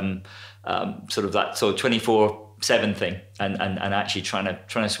that sort of 24/7 thing, and actually trying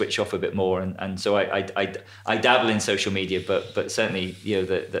to switch off a bit more, and so I dabble in social media, but certainly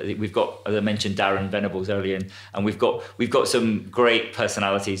we've got, as I mentioned, Darren Venables earlier, and we've got some great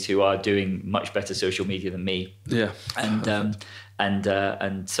personalities who are doing much better social media than me. Yeah,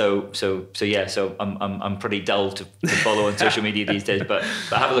 so I'm pretty dull to follow on social media these days, but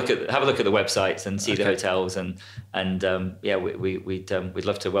have a look at the websites and see the hotels, and we'd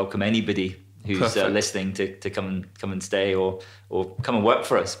love to welcome anybody who's listening to come and stay or come and work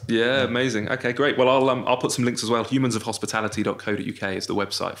for us. Yeah, amazing. Okay, great. Well, I'll put some links as well. humansofhospitality.co.uk is the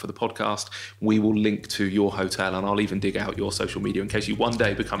website for the podcast. We will link to your hotel, and I'll even dig out your social media in case you one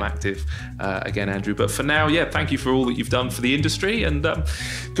day become active again, Andrew. But for now, thank you for all that you've done for the industry, and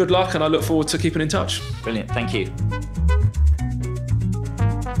good luck, and I look forward to keeping in touch. Brilliant. Thank you.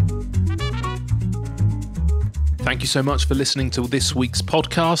 Thank you so much for listening to this week's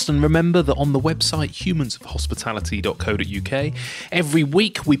podcast, and remember that on the website humansofhospitality.co.uk every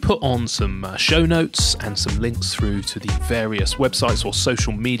week we put on some show notes and some links through to the various websites or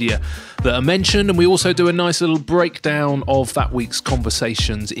social media that are mentioned, and we also do a nice little breakdown of that week's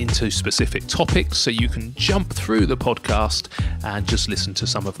conversations into specific topics, so you can jump through the podcast and just listen to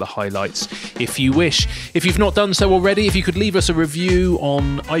some of the highlights if you wish. If you've not done so already, if you could leave us a review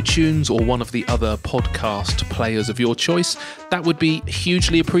on iTunes or one of the other podcast players of your choice, that would be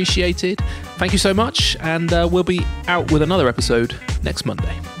hugely appreciated. Thank you so much, and we'll be out with another episode next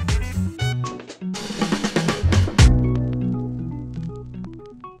Monday.